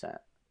 4%.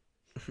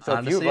 So Honestly,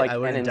 if you have like I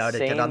an wouldn't doubt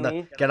it.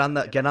 insanely,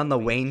 Get on the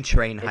Wayne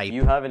train if hype.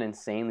 you have an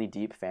insanely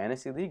deep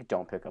fantasy league,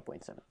 don't pick up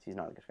Wayne Simmons. He's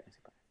not a good fantasy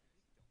player.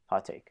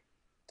 Hot take.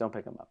 Don't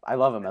pick him up. I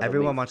love him. As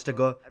Everyone a wants to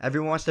go.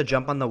 Everyone wants to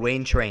jump on the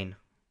Wayne train.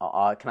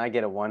 Can I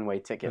get a one-way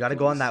ticket? You got to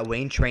go on please? that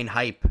Wayne train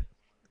hype. Did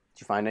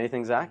you find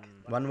anything, Zach?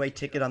 One-way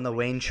ticket on the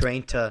Wayne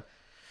train to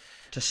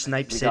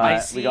Snipe We City. got- I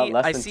we see. got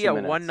less I than see 2 a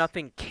minutes.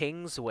 1-0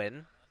 Kings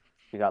win.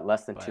 We got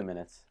less than 2 But-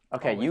 minutes.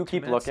 Okay, wait, you 2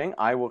 keep minutes? looking.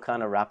 I will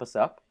kind of wrap us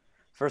up.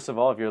 First of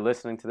all, if you're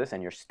listening to this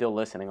and you're still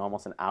listening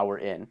almost an hour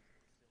in,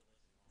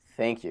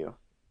 thank you.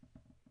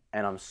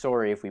 And I'm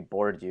sorry if we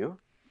bored you,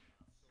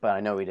 but I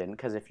know we didn't,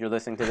 because if you're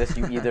listening to this,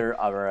 you either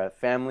are a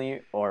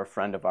family or a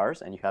friend of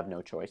ours, and you have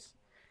no choice,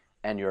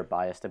 and you're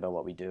biased about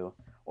what we do,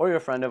 or you're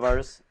a friend of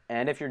ours,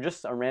 and if you're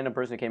just a random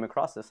person who came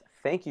across this,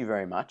 thank you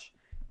very much.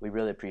 We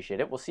really appreciate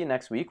it. We'll see you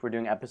next week. We're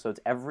doing episodes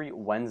every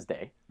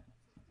Wednesday,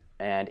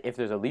 and if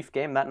there's a Leaf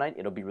game that night,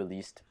 it'll be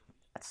released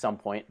at some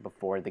point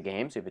before the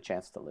game, so you have a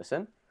chance to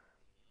listen.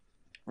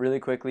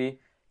 Really quickly,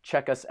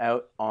 check us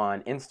out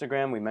on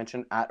Instagram. We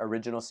mentioned at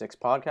Original6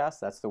 Podcast.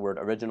 That's the word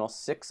Original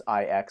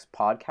 6IX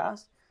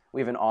Podcast.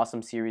 We have an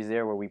awesome series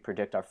there where we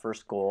predict our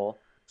first goal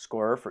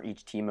scorer for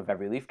each team of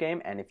every Leaf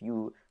game. And if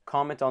you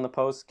comment on the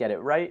post, get it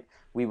right,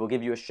 we will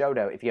give you a shout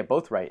out. If you get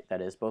both right,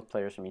 that is, both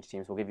players from each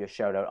team, we'll give you a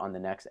shout out on the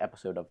next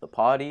episode of the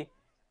Poddy.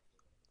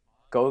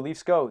 Go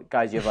Leafs, go.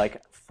 Guys, you have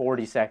like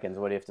 40 seconds.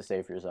 What do you have to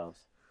say for yourselves?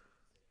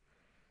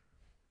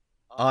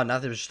 Oh,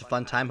 nothing. It was just a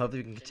fun time.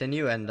 Hopefully we can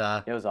continue and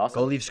It was awesome.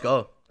 go Leafs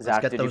go. Let's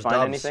Zach, get did you those find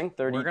dubs. anything?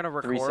 33 We're gonna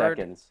record.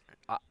 seconds.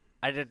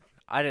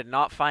 I did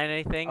not find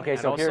anything. Okay, and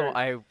so also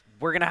here-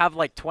 we're gonna have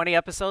like 20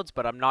 episodes,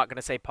 but I'm not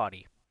gonna say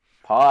potty.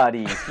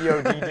 Poddy,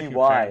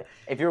 Poddy.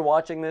 If you're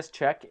watching this,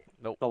 check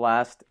Nope. the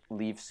last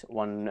Leafs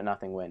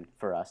 1-0 win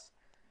for us.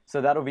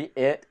 So that'll be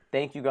it.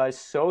 Thank you guys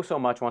so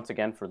much once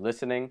again for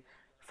listening.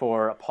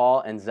 For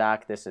Paul and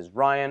Zach, this is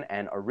Ryan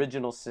and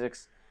Original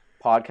 6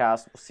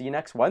 Podcast. We'll see you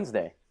next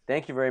Wednesday.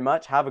 Thank you very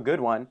much. Have a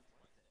good one.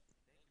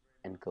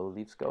 And go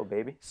Leafs go,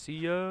 baby. See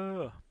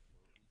ya.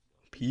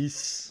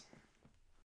 Peace.